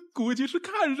呀，估计是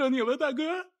看上你了，大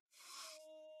哥。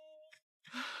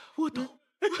我懂，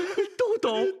都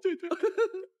懂。对，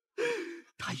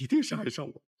他一定是爱上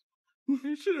我。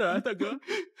是啊，大哥。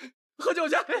喝酒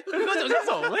去，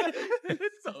走呗，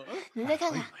走。你再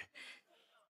看看。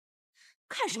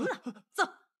看什么呢？走。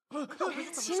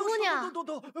秦姑娘，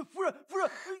夫人，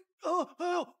哎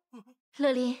呦！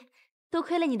洛琳，多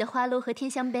亏了你的花露和天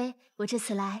香杯，我这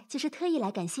次来就是特意来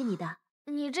感谢你的。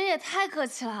你这也太客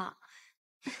气了，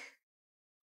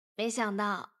没想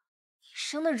到你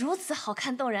生得如此好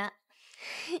看动人。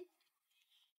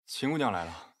秦姑娘来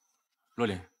了，洛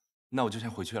琳，那我就先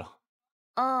回去了。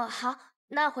哦，好，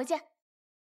那回见。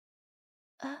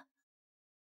哎，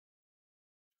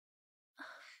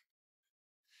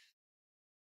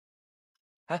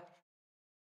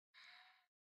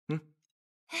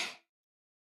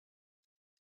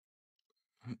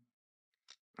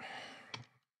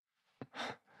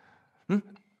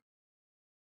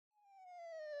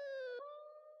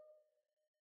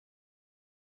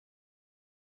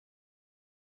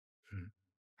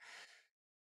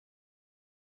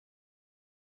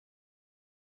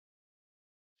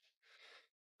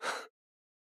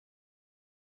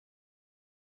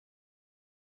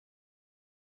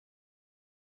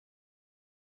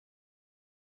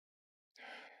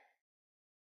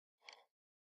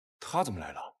他怎么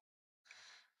来了？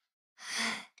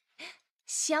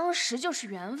相识就是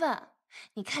缘分。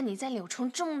你看你在柳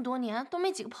城这么多年都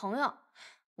没几个朋友，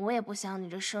我也不想你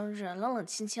这生日冷冷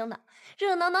清清的，热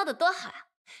热闹闹的多好呀！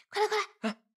快来快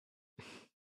来！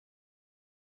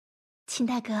秦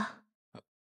大哥，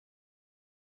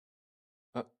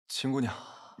秦姑娘，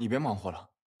你别忙活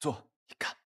了，坐，你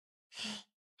看。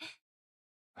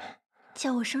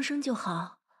叫我生生就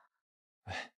好。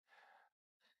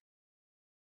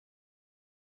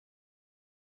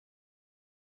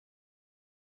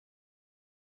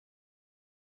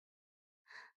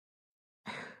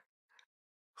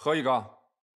喝一个。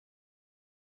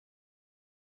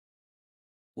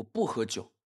我不喝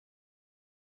酒。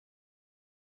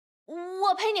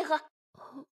我陪你喝。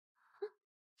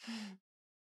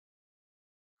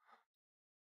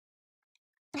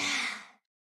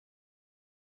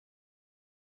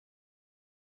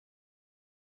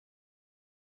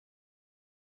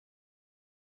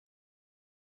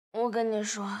我跟你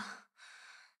说，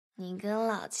你跟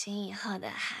老秦以后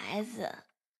的孩子，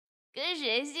跟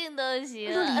谁姓都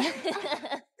行。陆离，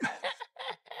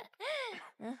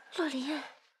陆离，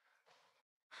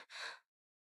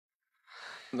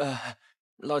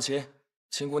老秦，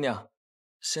秦姑娘，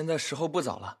现在时候不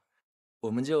早了，我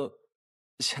们就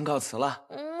先告辞了。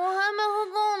我还没喝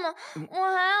够呢，我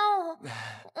还要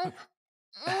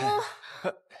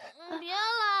别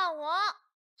拉我。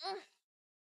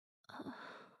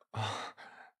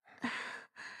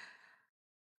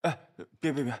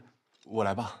别，我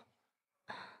来吧。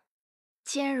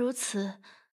既然如此，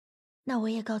那我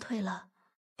也告退了。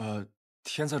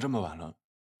天色这么晚了，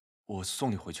我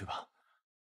送你回去吧。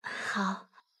好。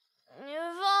你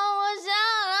放我下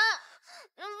来！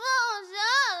你放我下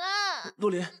来！陆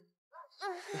林。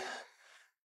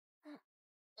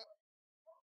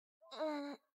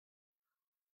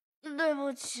对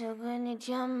不起，给你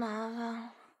添麻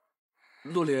烦。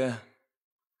陆林。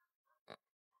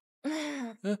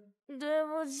对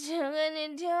不起，给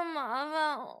你添麻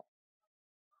烦了。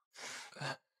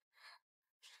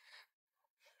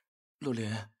陆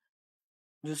林，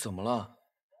你怎么了？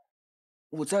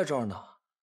我在这儿呢。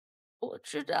我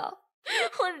知道，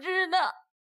我知道。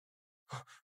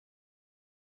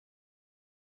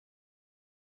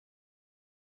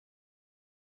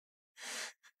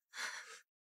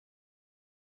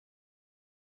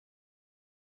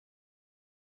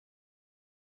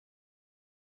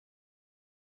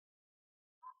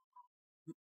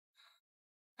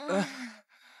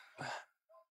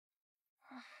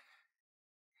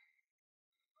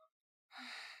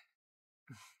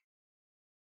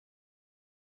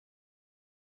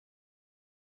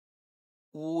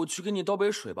我去给你倒杯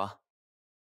水吧。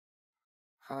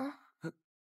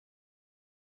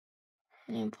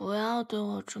你不要对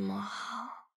我这么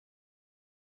好，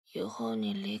以后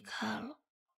你离开了，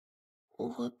我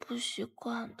会不习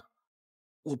惯的。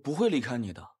我不会离开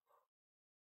你的。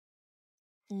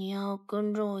你要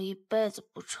跟着我一辈子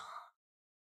不成？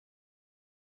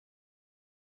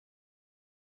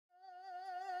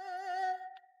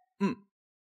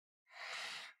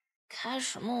开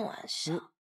什么玩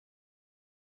笑？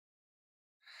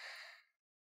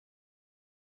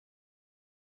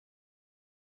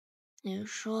你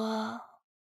说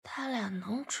他俩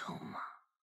能成吗？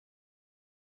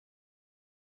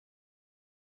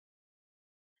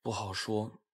不好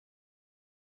说。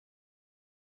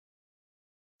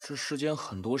这世间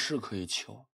很多事可以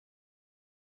求，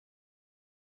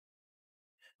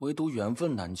唯独缘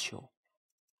分难求。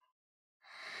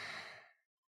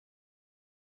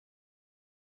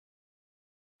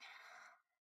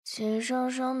秦生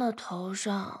生的头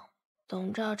上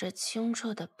笼罩着清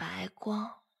澈的白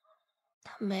光，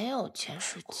他没有前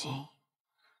世记忆，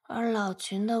而老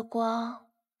秦的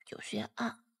光有些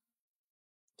暗，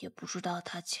也不知道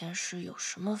他前世有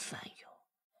什么烦忧，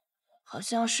好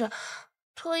像是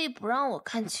特意不让我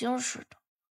看清似的。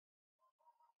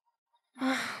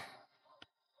唉，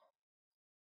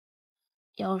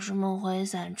要是梦回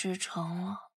散之成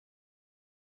了，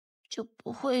就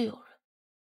不会有人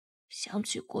想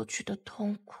起过去的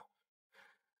痛苦，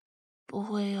不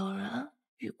会有人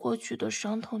与过去的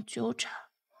伤痛纠缠，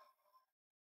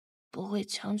不会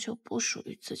强求不属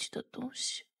于自己的东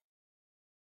西。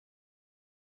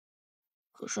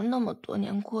可是那么多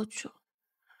年过去了，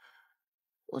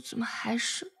我怎么还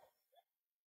是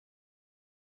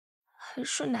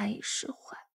难以释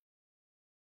怀？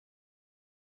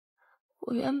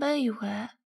我原本以为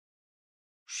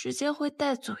时间会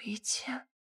带走一切，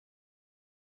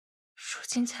如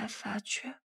今才发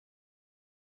觉，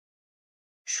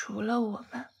除了我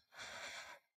们，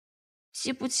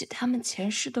记不起他们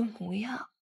前世的模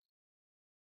样，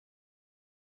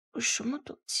我什么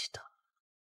都记得。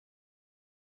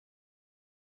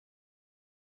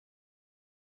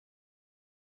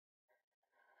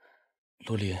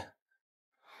洛琳，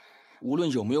无论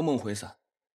有没有梦回伞，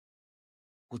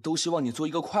我都希望你做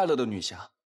一个快乐的女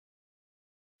侠。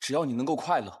只要你能够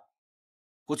快乐，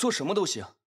我做什么都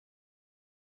行。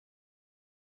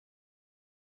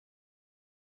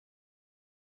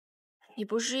你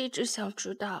不是一直想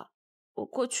知道我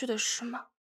过去的事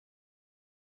吗？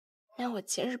那我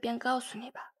今日便告诉你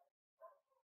吧。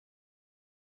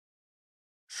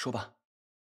说吧。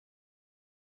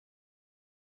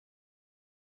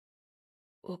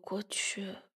我过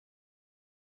去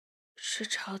是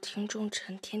朝廷重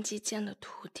臣天机剑的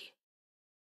徒弟，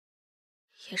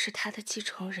也是他的继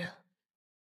承人，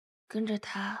跟着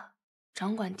他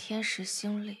掌管天时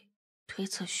星力，推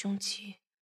测凶吉，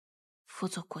辅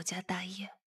佐国家大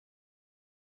业。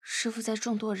师父在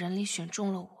众多人里选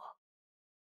中了我，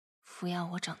抚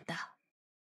养我长大。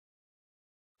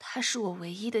他是我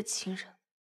唯一的亲人，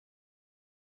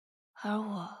而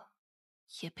我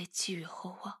也被寄予厚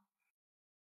望。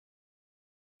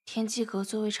天机阁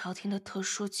作为朝廷的特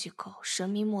殊机构，神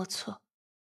秘莫测，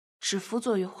只辅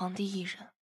佐于皇帝一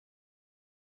人。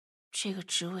这个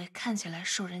职位看起来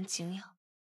受人敬仰，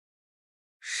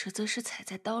实则是踩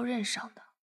在刀刃上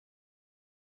的，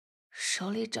手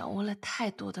里掌握了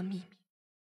太多的秘密。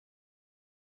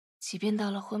即便到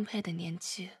了婚配的年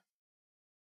纪，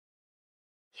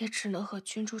也只能和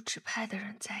君主指派的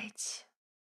人在一起。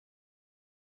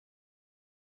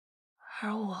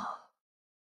而我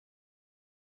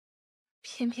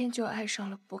偏偏就爱上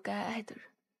了不该爱的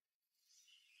人。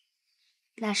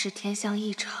那时天象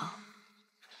异常，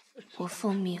我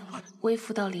奉命微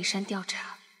服到骊山调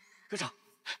查。科长，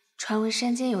传闻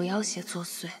山间有妖邪作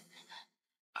祟，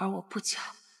而我不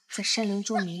巧在山林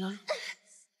中迷了路，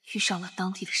遇上了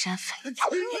当地的山匪。姑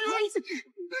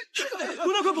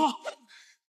娘快跑！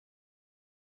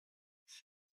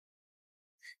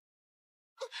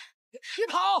别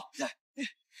跑！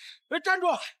站住！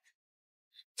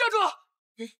站住！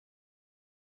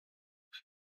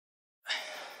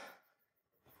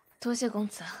多谢公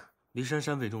子。骊山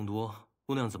山匪众多，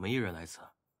姑娘怎么一人来此？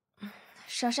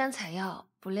上山采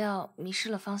药，不料迷失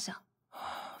了方向。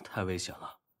太危险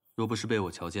了！若不是被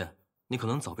我瞧见，你可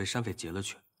能早被山匪劫了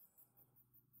去。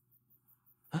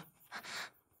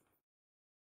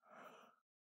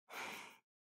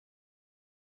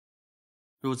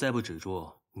若再不止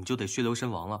住，你就得血流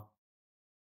身亡了。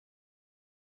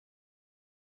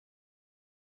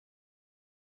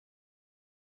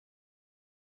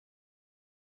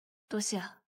多谢。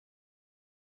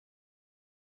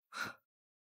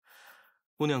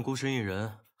姑娘孤身一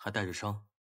人，还带着伤，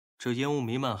这烟雾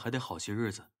弥漫，还得好些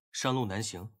日子，山路难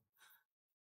行。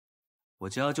我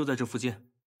家就在这附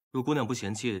近，若姑娘不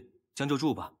嫌弃，将就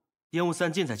住吧。烟雾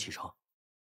散尽再启程。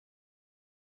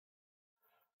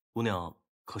姑娘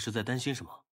可是在担心什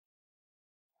么？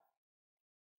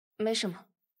没什么。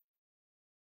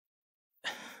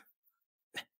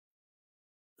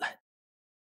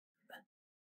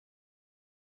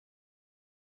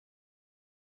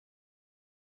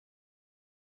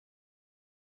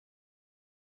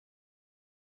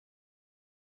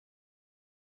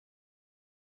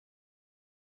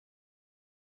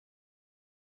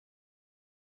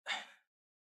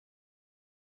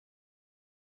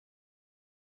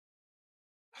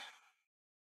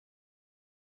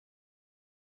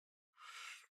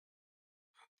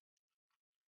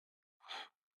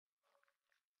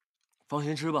放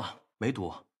心吃吧，没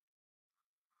毒。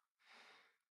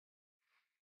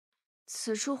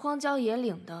此处荒郊野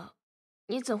岭的，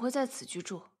你怎会在此居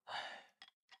住？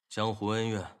江湖恩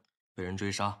怨，被人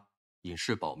追杀，隐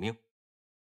世保命。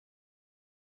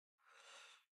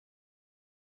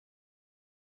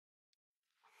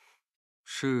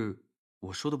是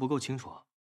我说的不够清楚啊。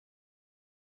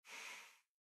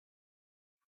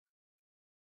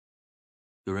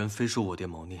有人非说我爹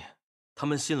谋逆，他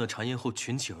们信了谗言后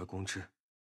群起而攻之，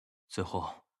最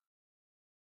后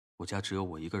我家只有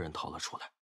我一个人逃了出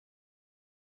来。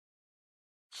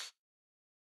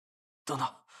等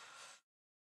等，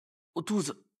我肚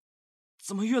子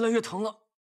怎么越来越疼了？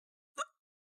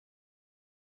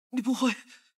你不会……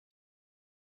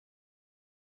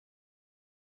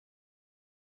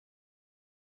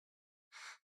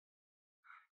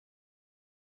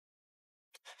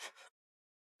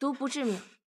毒不致命，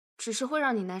只是会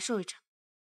让你难受一阵。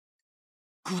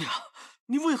姑娘，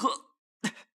你为何……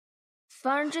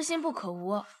防人之心不可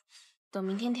无。等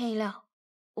明天天一亮，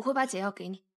我会把解药给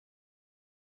你。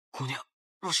姑娘，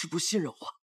若是不信任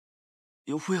我，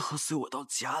又为何随我到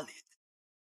家里？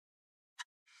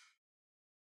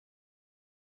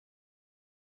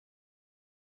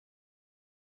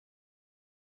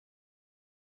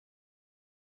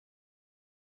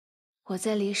我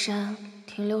在骊山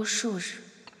停留数日，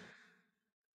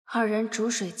二人煮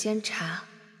水煎茶，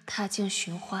踏径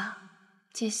寻花，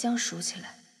见相熟起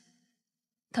来，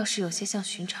倒是有些像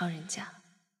寻常人家。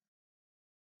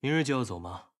明日就要走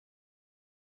吗？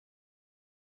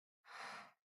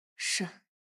是。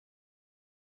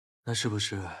那是不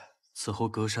是此后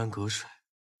隔山隔水，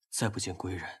再不见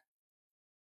归人？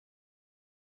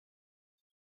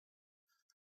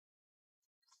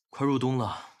快入冬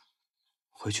了，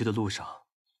回去的路上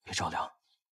别着凉。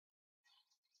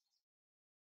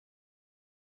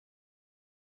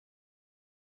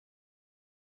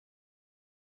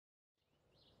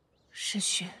沈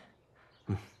雪，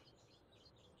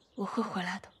我会回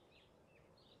来的。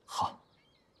好，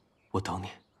我等你。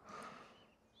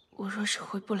我若是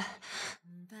回不来，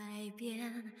百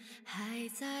遍还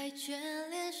在眷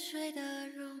恋谁的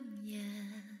容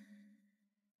颜，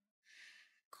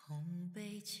空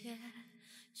悲切，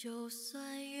就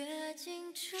算阅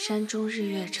尽山中日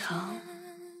月长，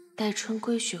待春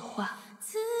归雪化，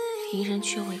离人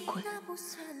却未归。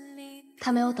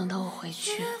他没有等到我回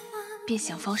去，便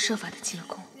想方设法的进了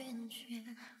宫。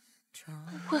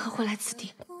为何会来此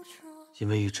地？因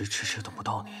为一直迟迟等不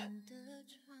到你。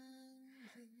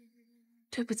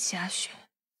对不起，阿雪，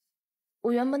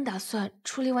我原本打算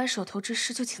处理完手头之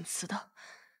事就请辞的，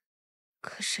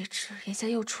可谁知眼下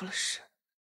又出了事。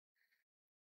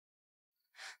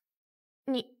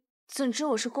你怎知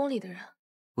我是宫里的人？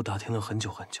我打听了很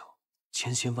久很久，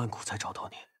千辛万苦才找到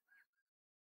你。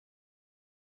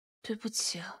对不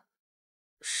起啊，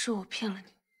是我骗了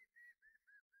你。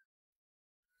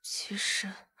其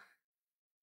实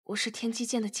我是天机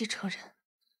剑的继承人。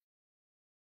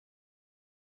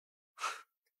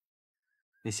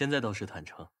你现在倒是坦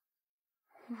诚。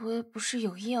我也不是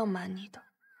有意要瞒你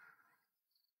的。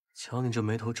瞧你这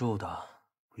眉头皱的，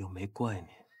我又没怪你。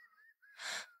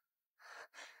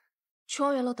去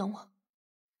望月楼等我，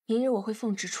明日我会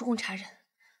奉旨出宫查人。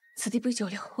此地不宜久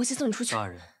留，我先送你出去。大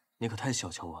人，你可太小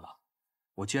瞧我了。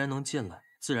我既然能进来，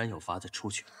自然有法子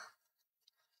出去。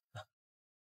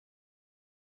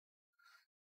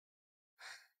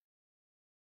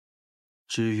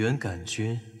只缘感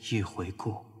君一回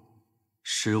顾，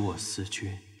使我思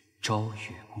君朝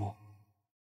与暮。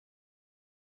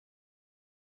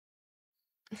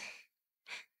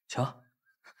瞧，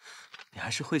你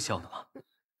还是会笑的嘛。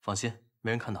放心，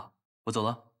没人看到。我走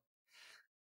了。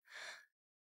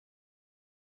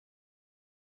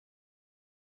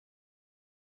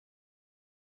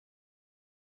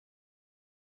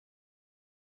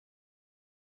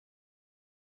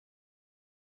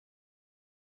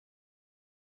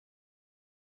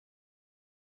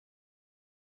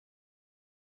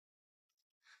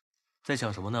在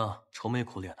想什么呢？愁眉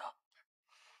苦脸的。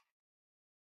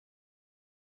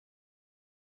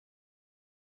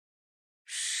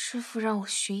师父让我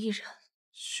寻一人。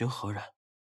寻何人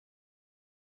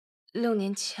？6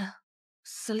年前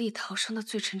死里逃生的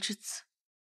罪臣之子。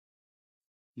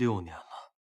6年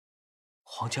了，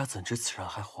皇家怎知此人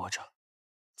还活着？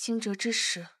惊蛰之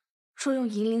时，若用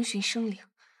银铃寻生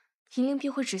灵，银铃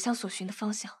便会指向所寻的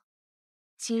方向。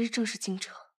今日正是惊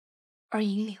蛰，而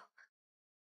银铃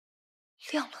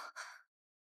亮了。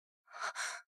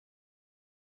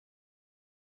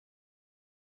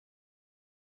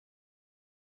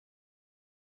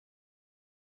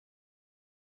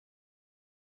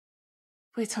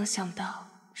未曾想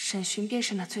到审讯便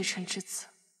是那罪臣之子，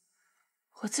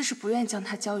我自是不愿将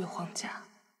他交与皇家。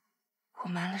我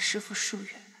瞒了师父数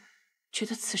月，觉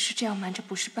得此事这样瞒着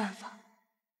不是办法，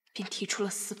便提出了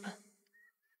私奔。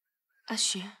阿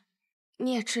雪，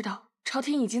你也知道，朝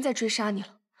廷已经在追杀你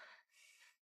了。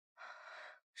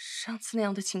上次那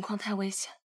样的情况太危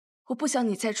险，我不想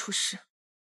你再出事。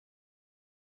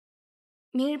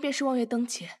明日便是望月灯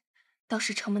节，到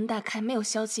时城门大开，没有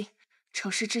宵禁。丑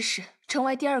事之时，城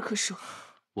外第2棵树。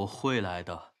我会来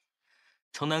的。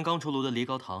城南刚出炉的梨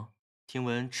膏糖，听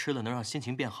闻吃了能让心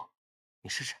情变好，你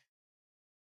试试。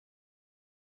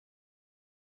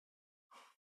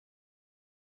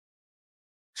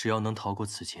只要能逃过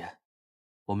此劫，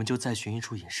我们就再寻一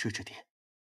处隐士之地，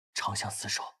长相厮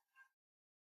守。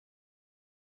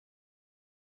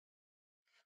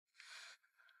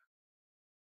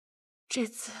这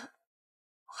次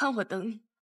换我等你。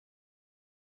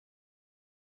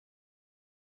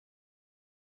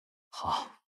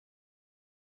好，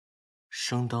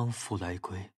生当复来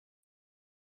归，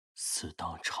死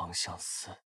当长相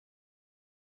思。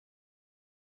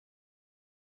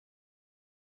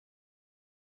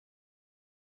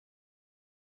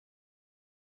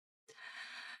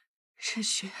沈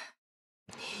雪，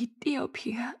你一定要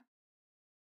平安。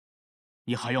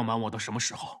你还要瞒我到什么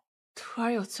时候？徒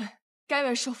儿有罪，甘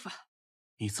愿受罚。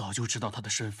你早就知道他的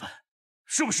身份，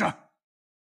是不是？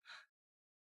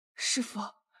师父，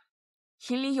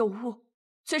引里有误，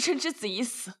罪臣之子已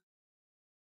死。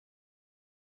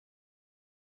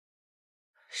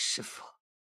师父，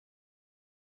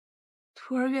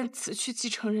徒儿愿辞去继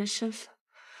承人身份，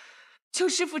求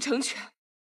师父成全。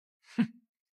哼，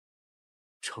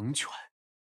成全？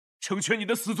成全你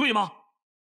的死罪吗？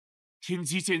天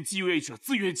机见继位者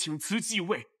自愿请辞继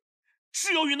位，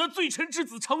是要与那罪臣之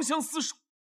子长相厮守。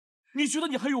你觉得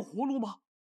你还有活路吗？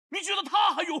你觉得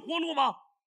他还有活路吗？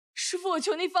师父，我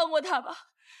求你放过他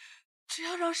吧，只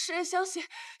要让世人相信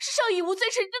世上已无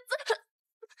罪臣之子。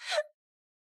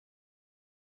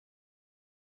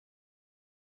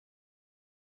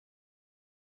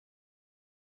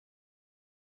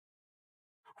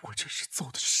我这是造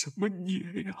的什么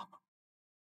孽呀！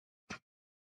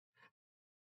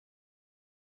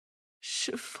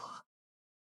师父，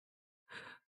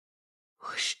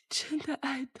我是真的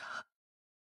爱他。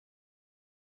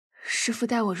师父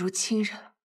待我如亲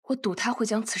人，我赌他会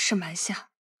将此事瞒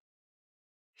下，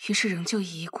于是仍旧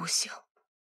一意孤行，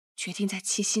决定在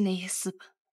七夕那夜私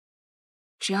奔。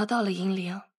只要到了银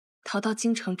陵，逃到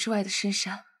京城之外的深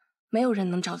山，没有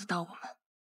人能找得到我们。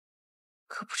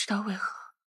可不知道为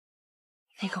何，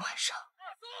那个晚上，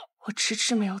我迟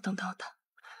迟没有等到他。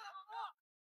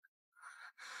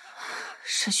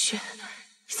沈轩，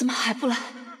你怎么还不来？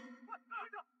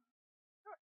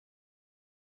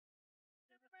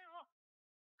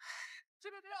这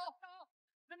边没有，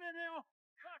那边没有，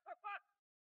快！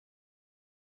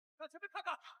看前面看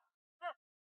看。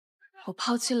我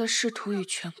抛弃了仕途与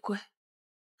权贵，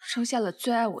生下了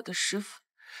最爱我的师父，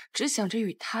只想着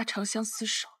与他长相厮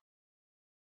守。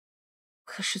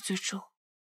可是最终，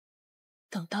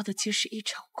等到的皆是一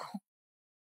场空。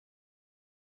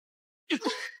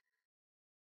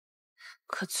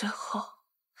可最后，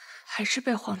还是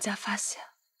被皇家发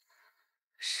现，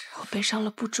我背上了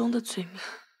不忠的罪名。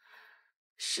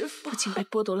师父不仅被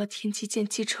剥夺了天机剑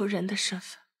继承人的身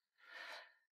份，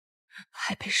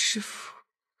还被师父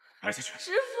挨下去。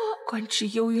师父关至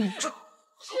幽院中。师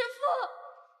父，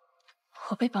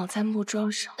我被绑在木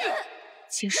桩上，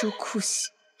接受酷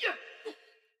刑。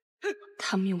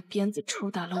他们用鞭子抽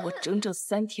打了我整整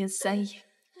3天3夜。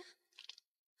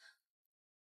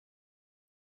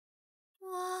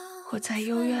我在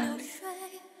幽院里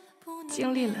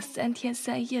经历了3天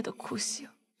3夜的酷刑。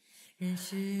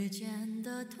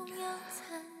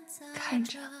看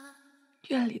着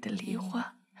院里的梨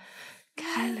花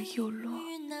开了又落，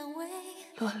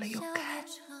落了又开，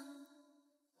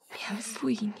年复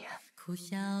一年，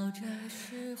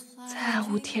在暗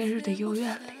无天日的幽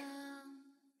院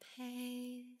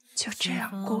里，就这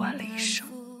样过完了一生。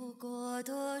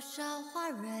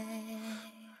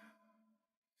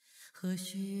何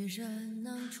许人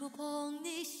能触碰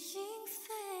你心扉？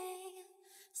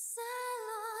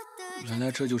原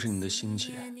来这就是你的心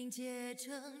结，一直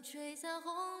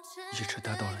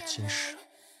待到了今时。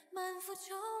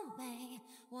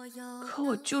可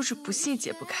我就是不信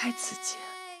解不开此结。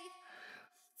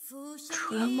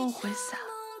除了梦回伞，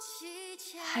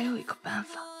还有一个办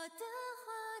法，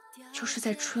就是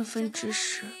在春分之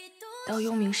时到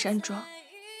幽冥山庄，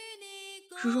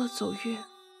如若走运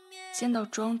见到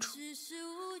庄主，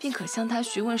便可向他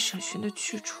询问审讯的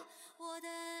去处。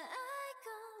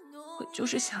我就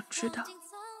是想知道，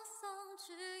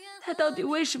他到底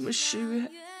为什么失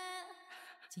约。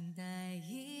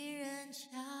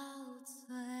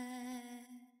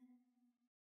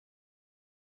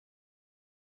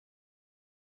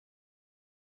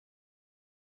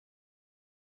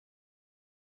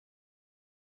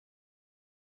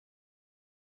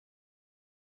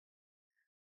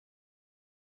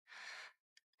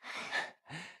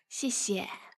谢谢。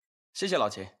谢谢老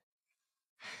秦。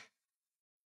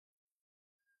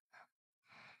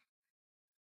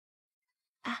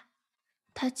啊，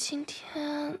他今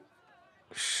天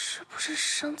是不是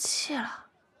生气了？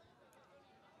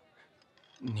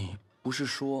你不是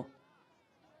说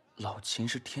老秦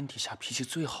是天底下脾气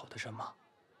最好的人吗？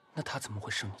那他怎么会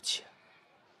生你气？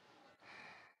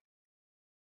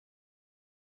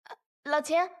老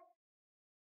秦。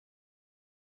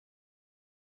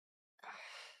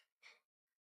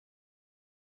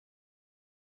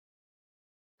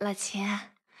老秦，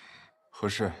何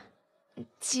事？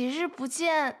几日不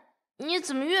见，你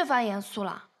怎么越发严肃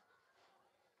了？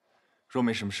若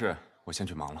没什么事，我先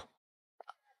去忙了。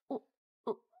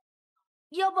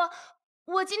要不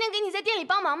我今天给你在店里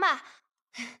帮忙吧，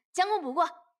将功补过。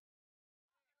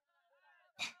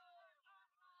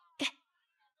给。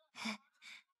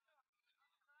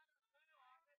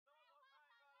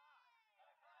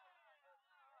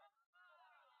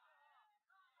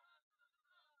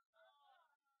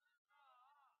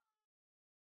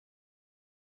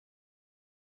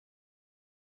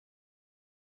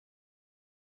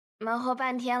忙活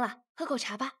半天了，喝口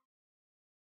茶吧。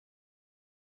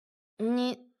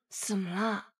你怎么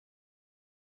了？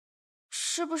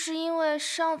是不是因为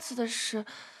上次的事？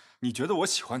你觉得我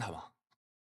喜欢他吗？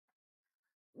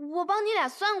我帮你俩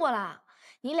算过了，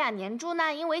你俩年柱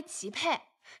纳音为奇配，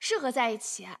适合在一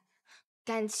起，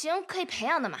感情可以培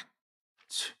养的嘛。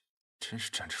切，真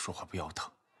是站着说话不腰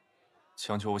疼。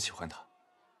强求我喜欢他，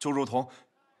就如同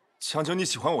强求你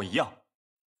喜欢我一样。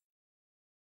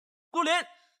陆林，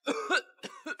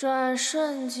转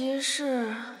瞬即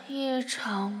逝一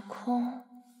场空，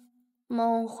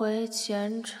梦回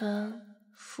前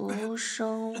尘浮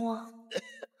生望。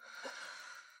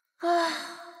唉，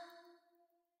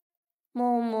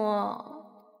默默，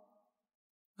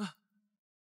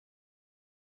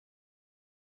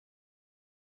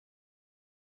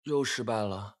又失败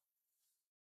了。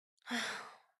唉，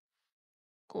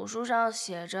古书上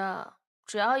写着，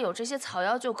只要有这些草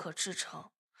药就可制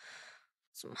成，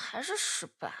怎么还是失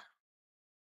败了？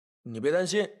你别担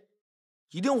心，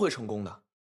一定会成功的。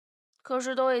可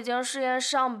是都已经试验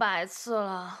上百次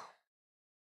了。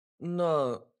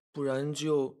那不然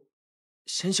就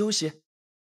先休息。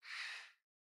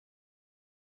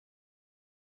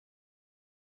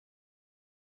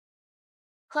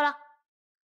喝了。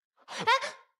哎，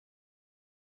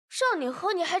让你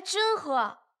喝你还真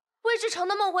喝，未制成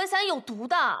的梦回散有毒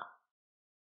的。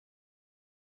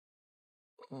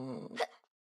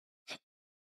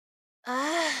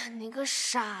哎，你个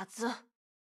傻子！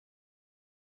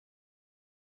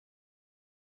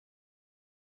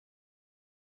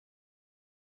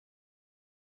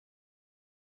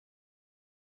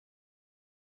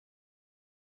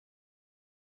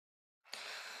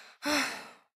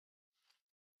唉，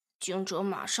惊蛰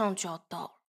马上就要到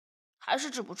了，还是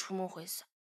制不出梦回散。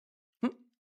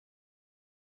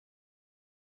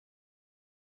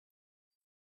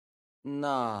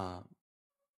那，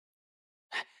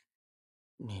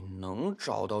你能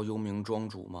找到幽冥庄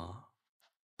主吗？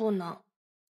不能，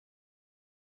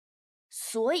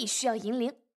所以需要银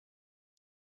铃。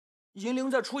银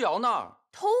铃在初瑶那儿。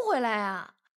偷回来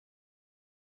啊？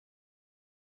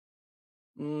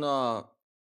那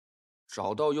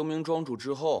找到幽冥庄主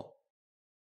之后，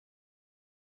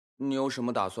你有什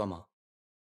么打算吗？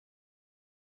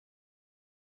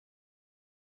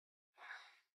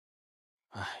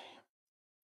哎，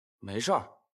没事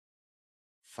儿，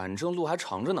反正路还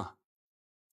长着呢。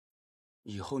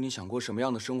以后你想过什么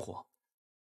样的生活，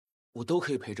我都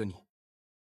可以陪着你。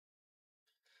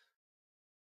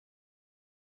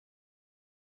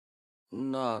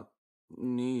那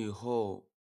你以后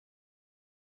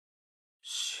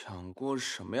想过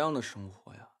什么样的生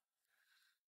活呀？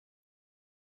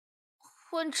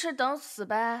混吃等死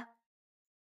呗。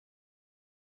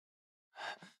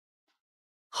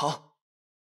好。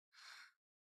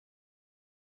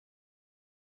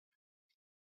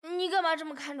你干嘛这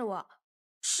么看着我？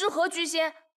是何居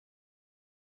心？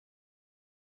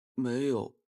没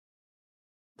有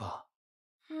吧？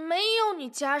没有，你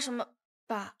加什么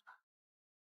吧？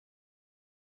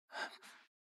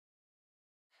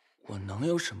我能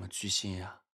有什么居心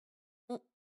呀？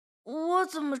我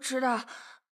怎么知道？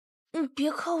你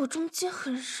别靠我中间，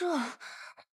很热。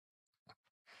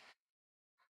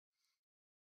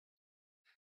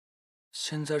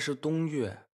现在是冬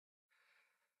月，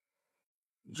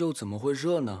又怎么会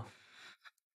热呢？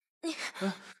你，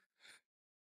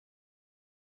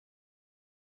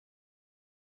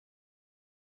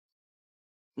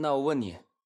那我问你，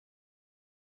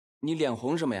你脸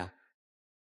红什么呀？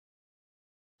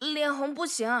脸红不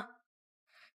行。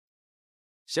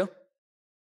行。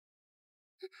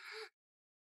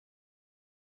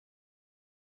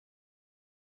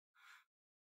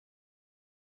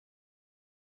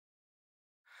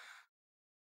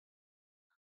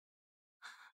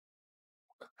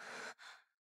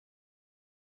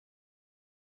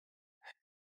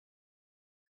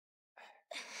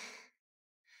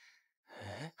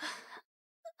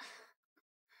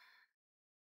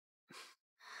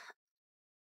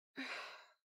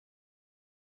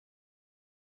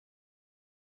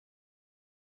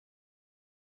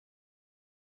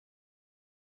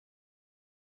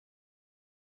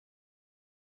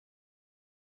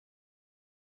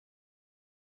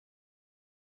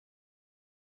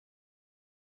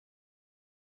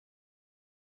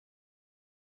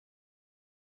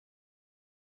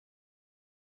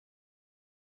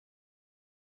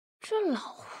这老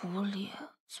狐狸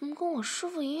怎么跟我师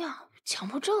傅一样，有强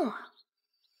迫症啊？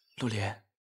陆林，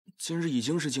今日已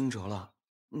经是惊蛰了，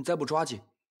你再不抓紧，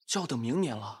就要等明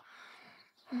年了。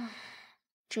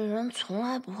这人从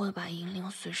来不会把银铃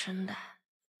随身带，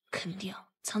肯定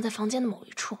藏在房间的某一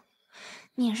处。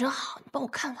你人好，你帮我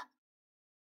看看。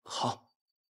好。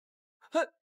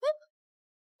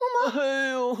默默，哎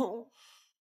呦！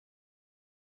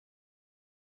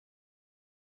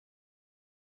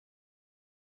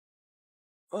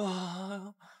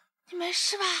啊！你没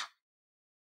事吧？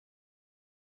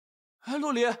哎，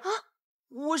洛离啊，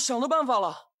我想到办法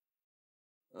了。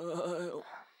哎呦，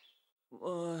哎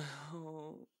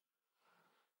呦，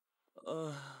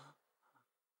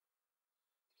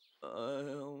哎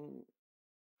呦，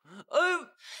哎，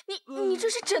你这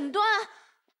是诊断？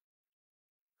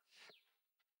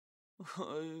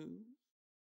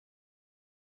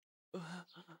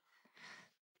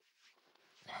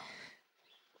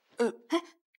哎，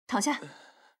躺下。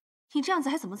你这样子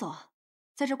还怎么走啊？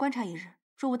在这观察一日，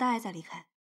若无大碍再离开。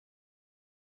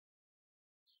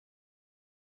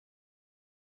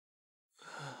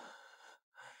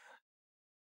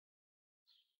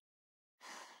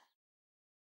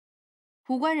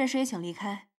无关人士也请离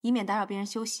开，以免打扰别人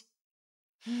休息。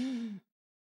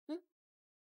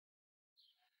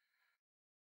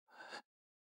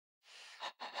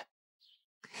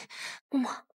默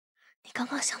默，你刚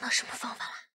刚想到什么方法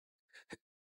了？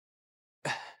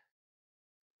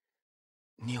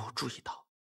你有注意到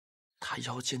他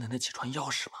腰间的那几串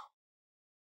钥匙吗？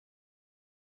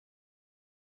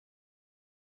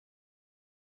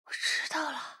我知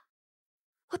道了，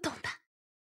我懂的。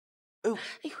哎呦，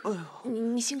哎呦，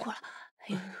你辛苦了。哎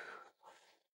呦。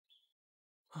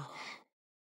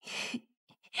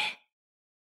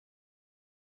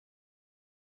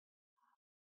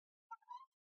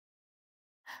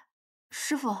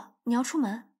师傅，你要出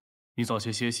门？你早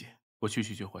些歇息，我去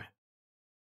就回。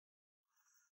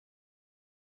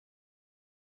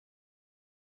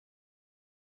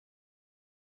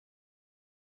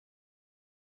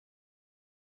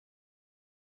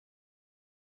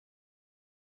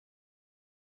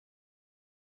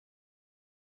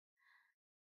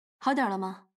好点了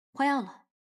吗？换药了。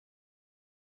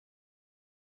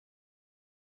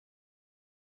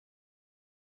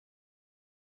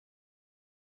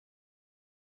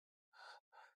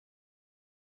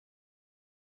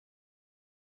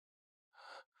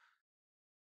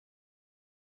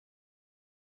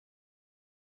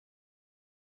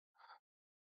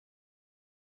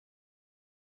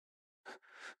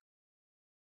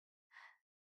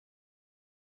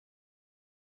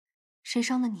谁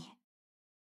伤的你？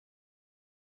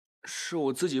是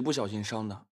我自己不小心伤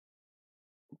的，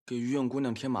给于远姑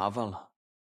娘添麻烦了。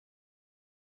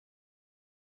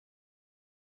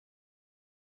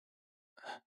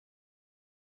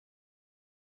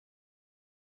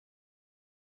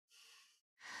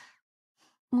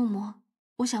木木，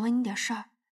我想问你点事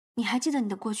儿，你还记得你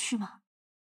的过去吗？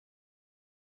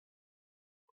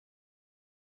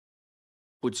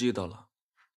不记得了。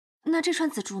那这串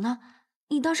紫竹呢？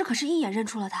你当时可是一眼认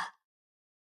出了它。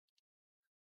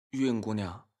于远姑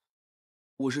娘，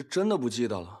我是真的不记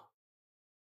得了。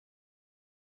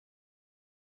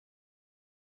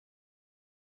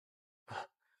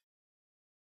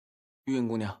于远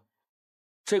姑娘，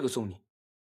这个送你，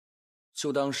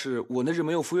就当是我那日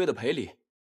没有赴约的赔礼。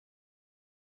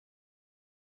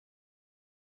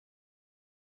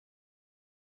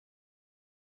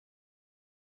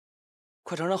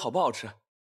快尝尝好不好吃？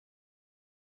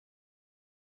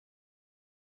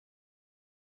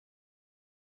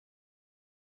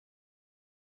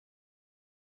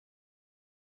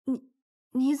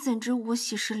你怎知我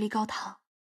喜食梨膏糖？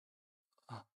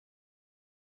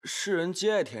世人皆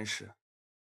爱甜食，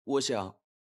我想，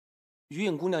于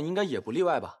远姑娘应该也不例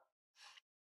外吧。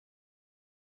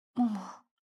木木，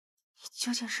你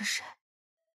究竟是谁？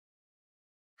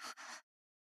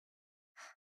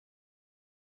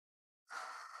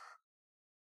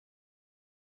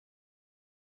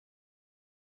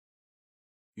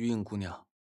于远姑娘，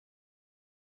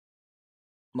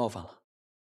冒犯了。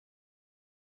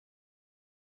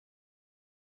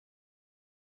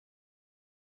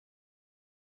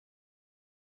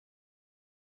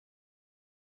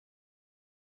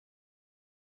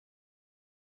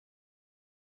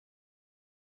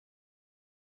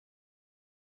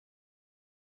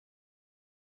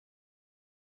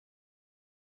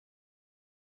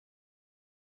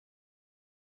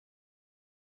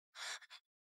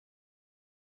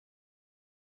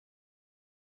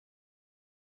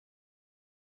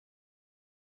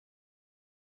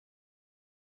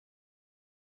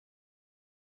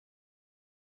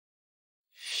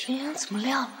云影怎么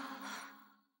亮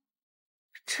了？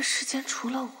这世间除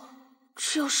了我，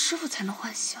只有师傅才能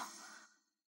唤醒。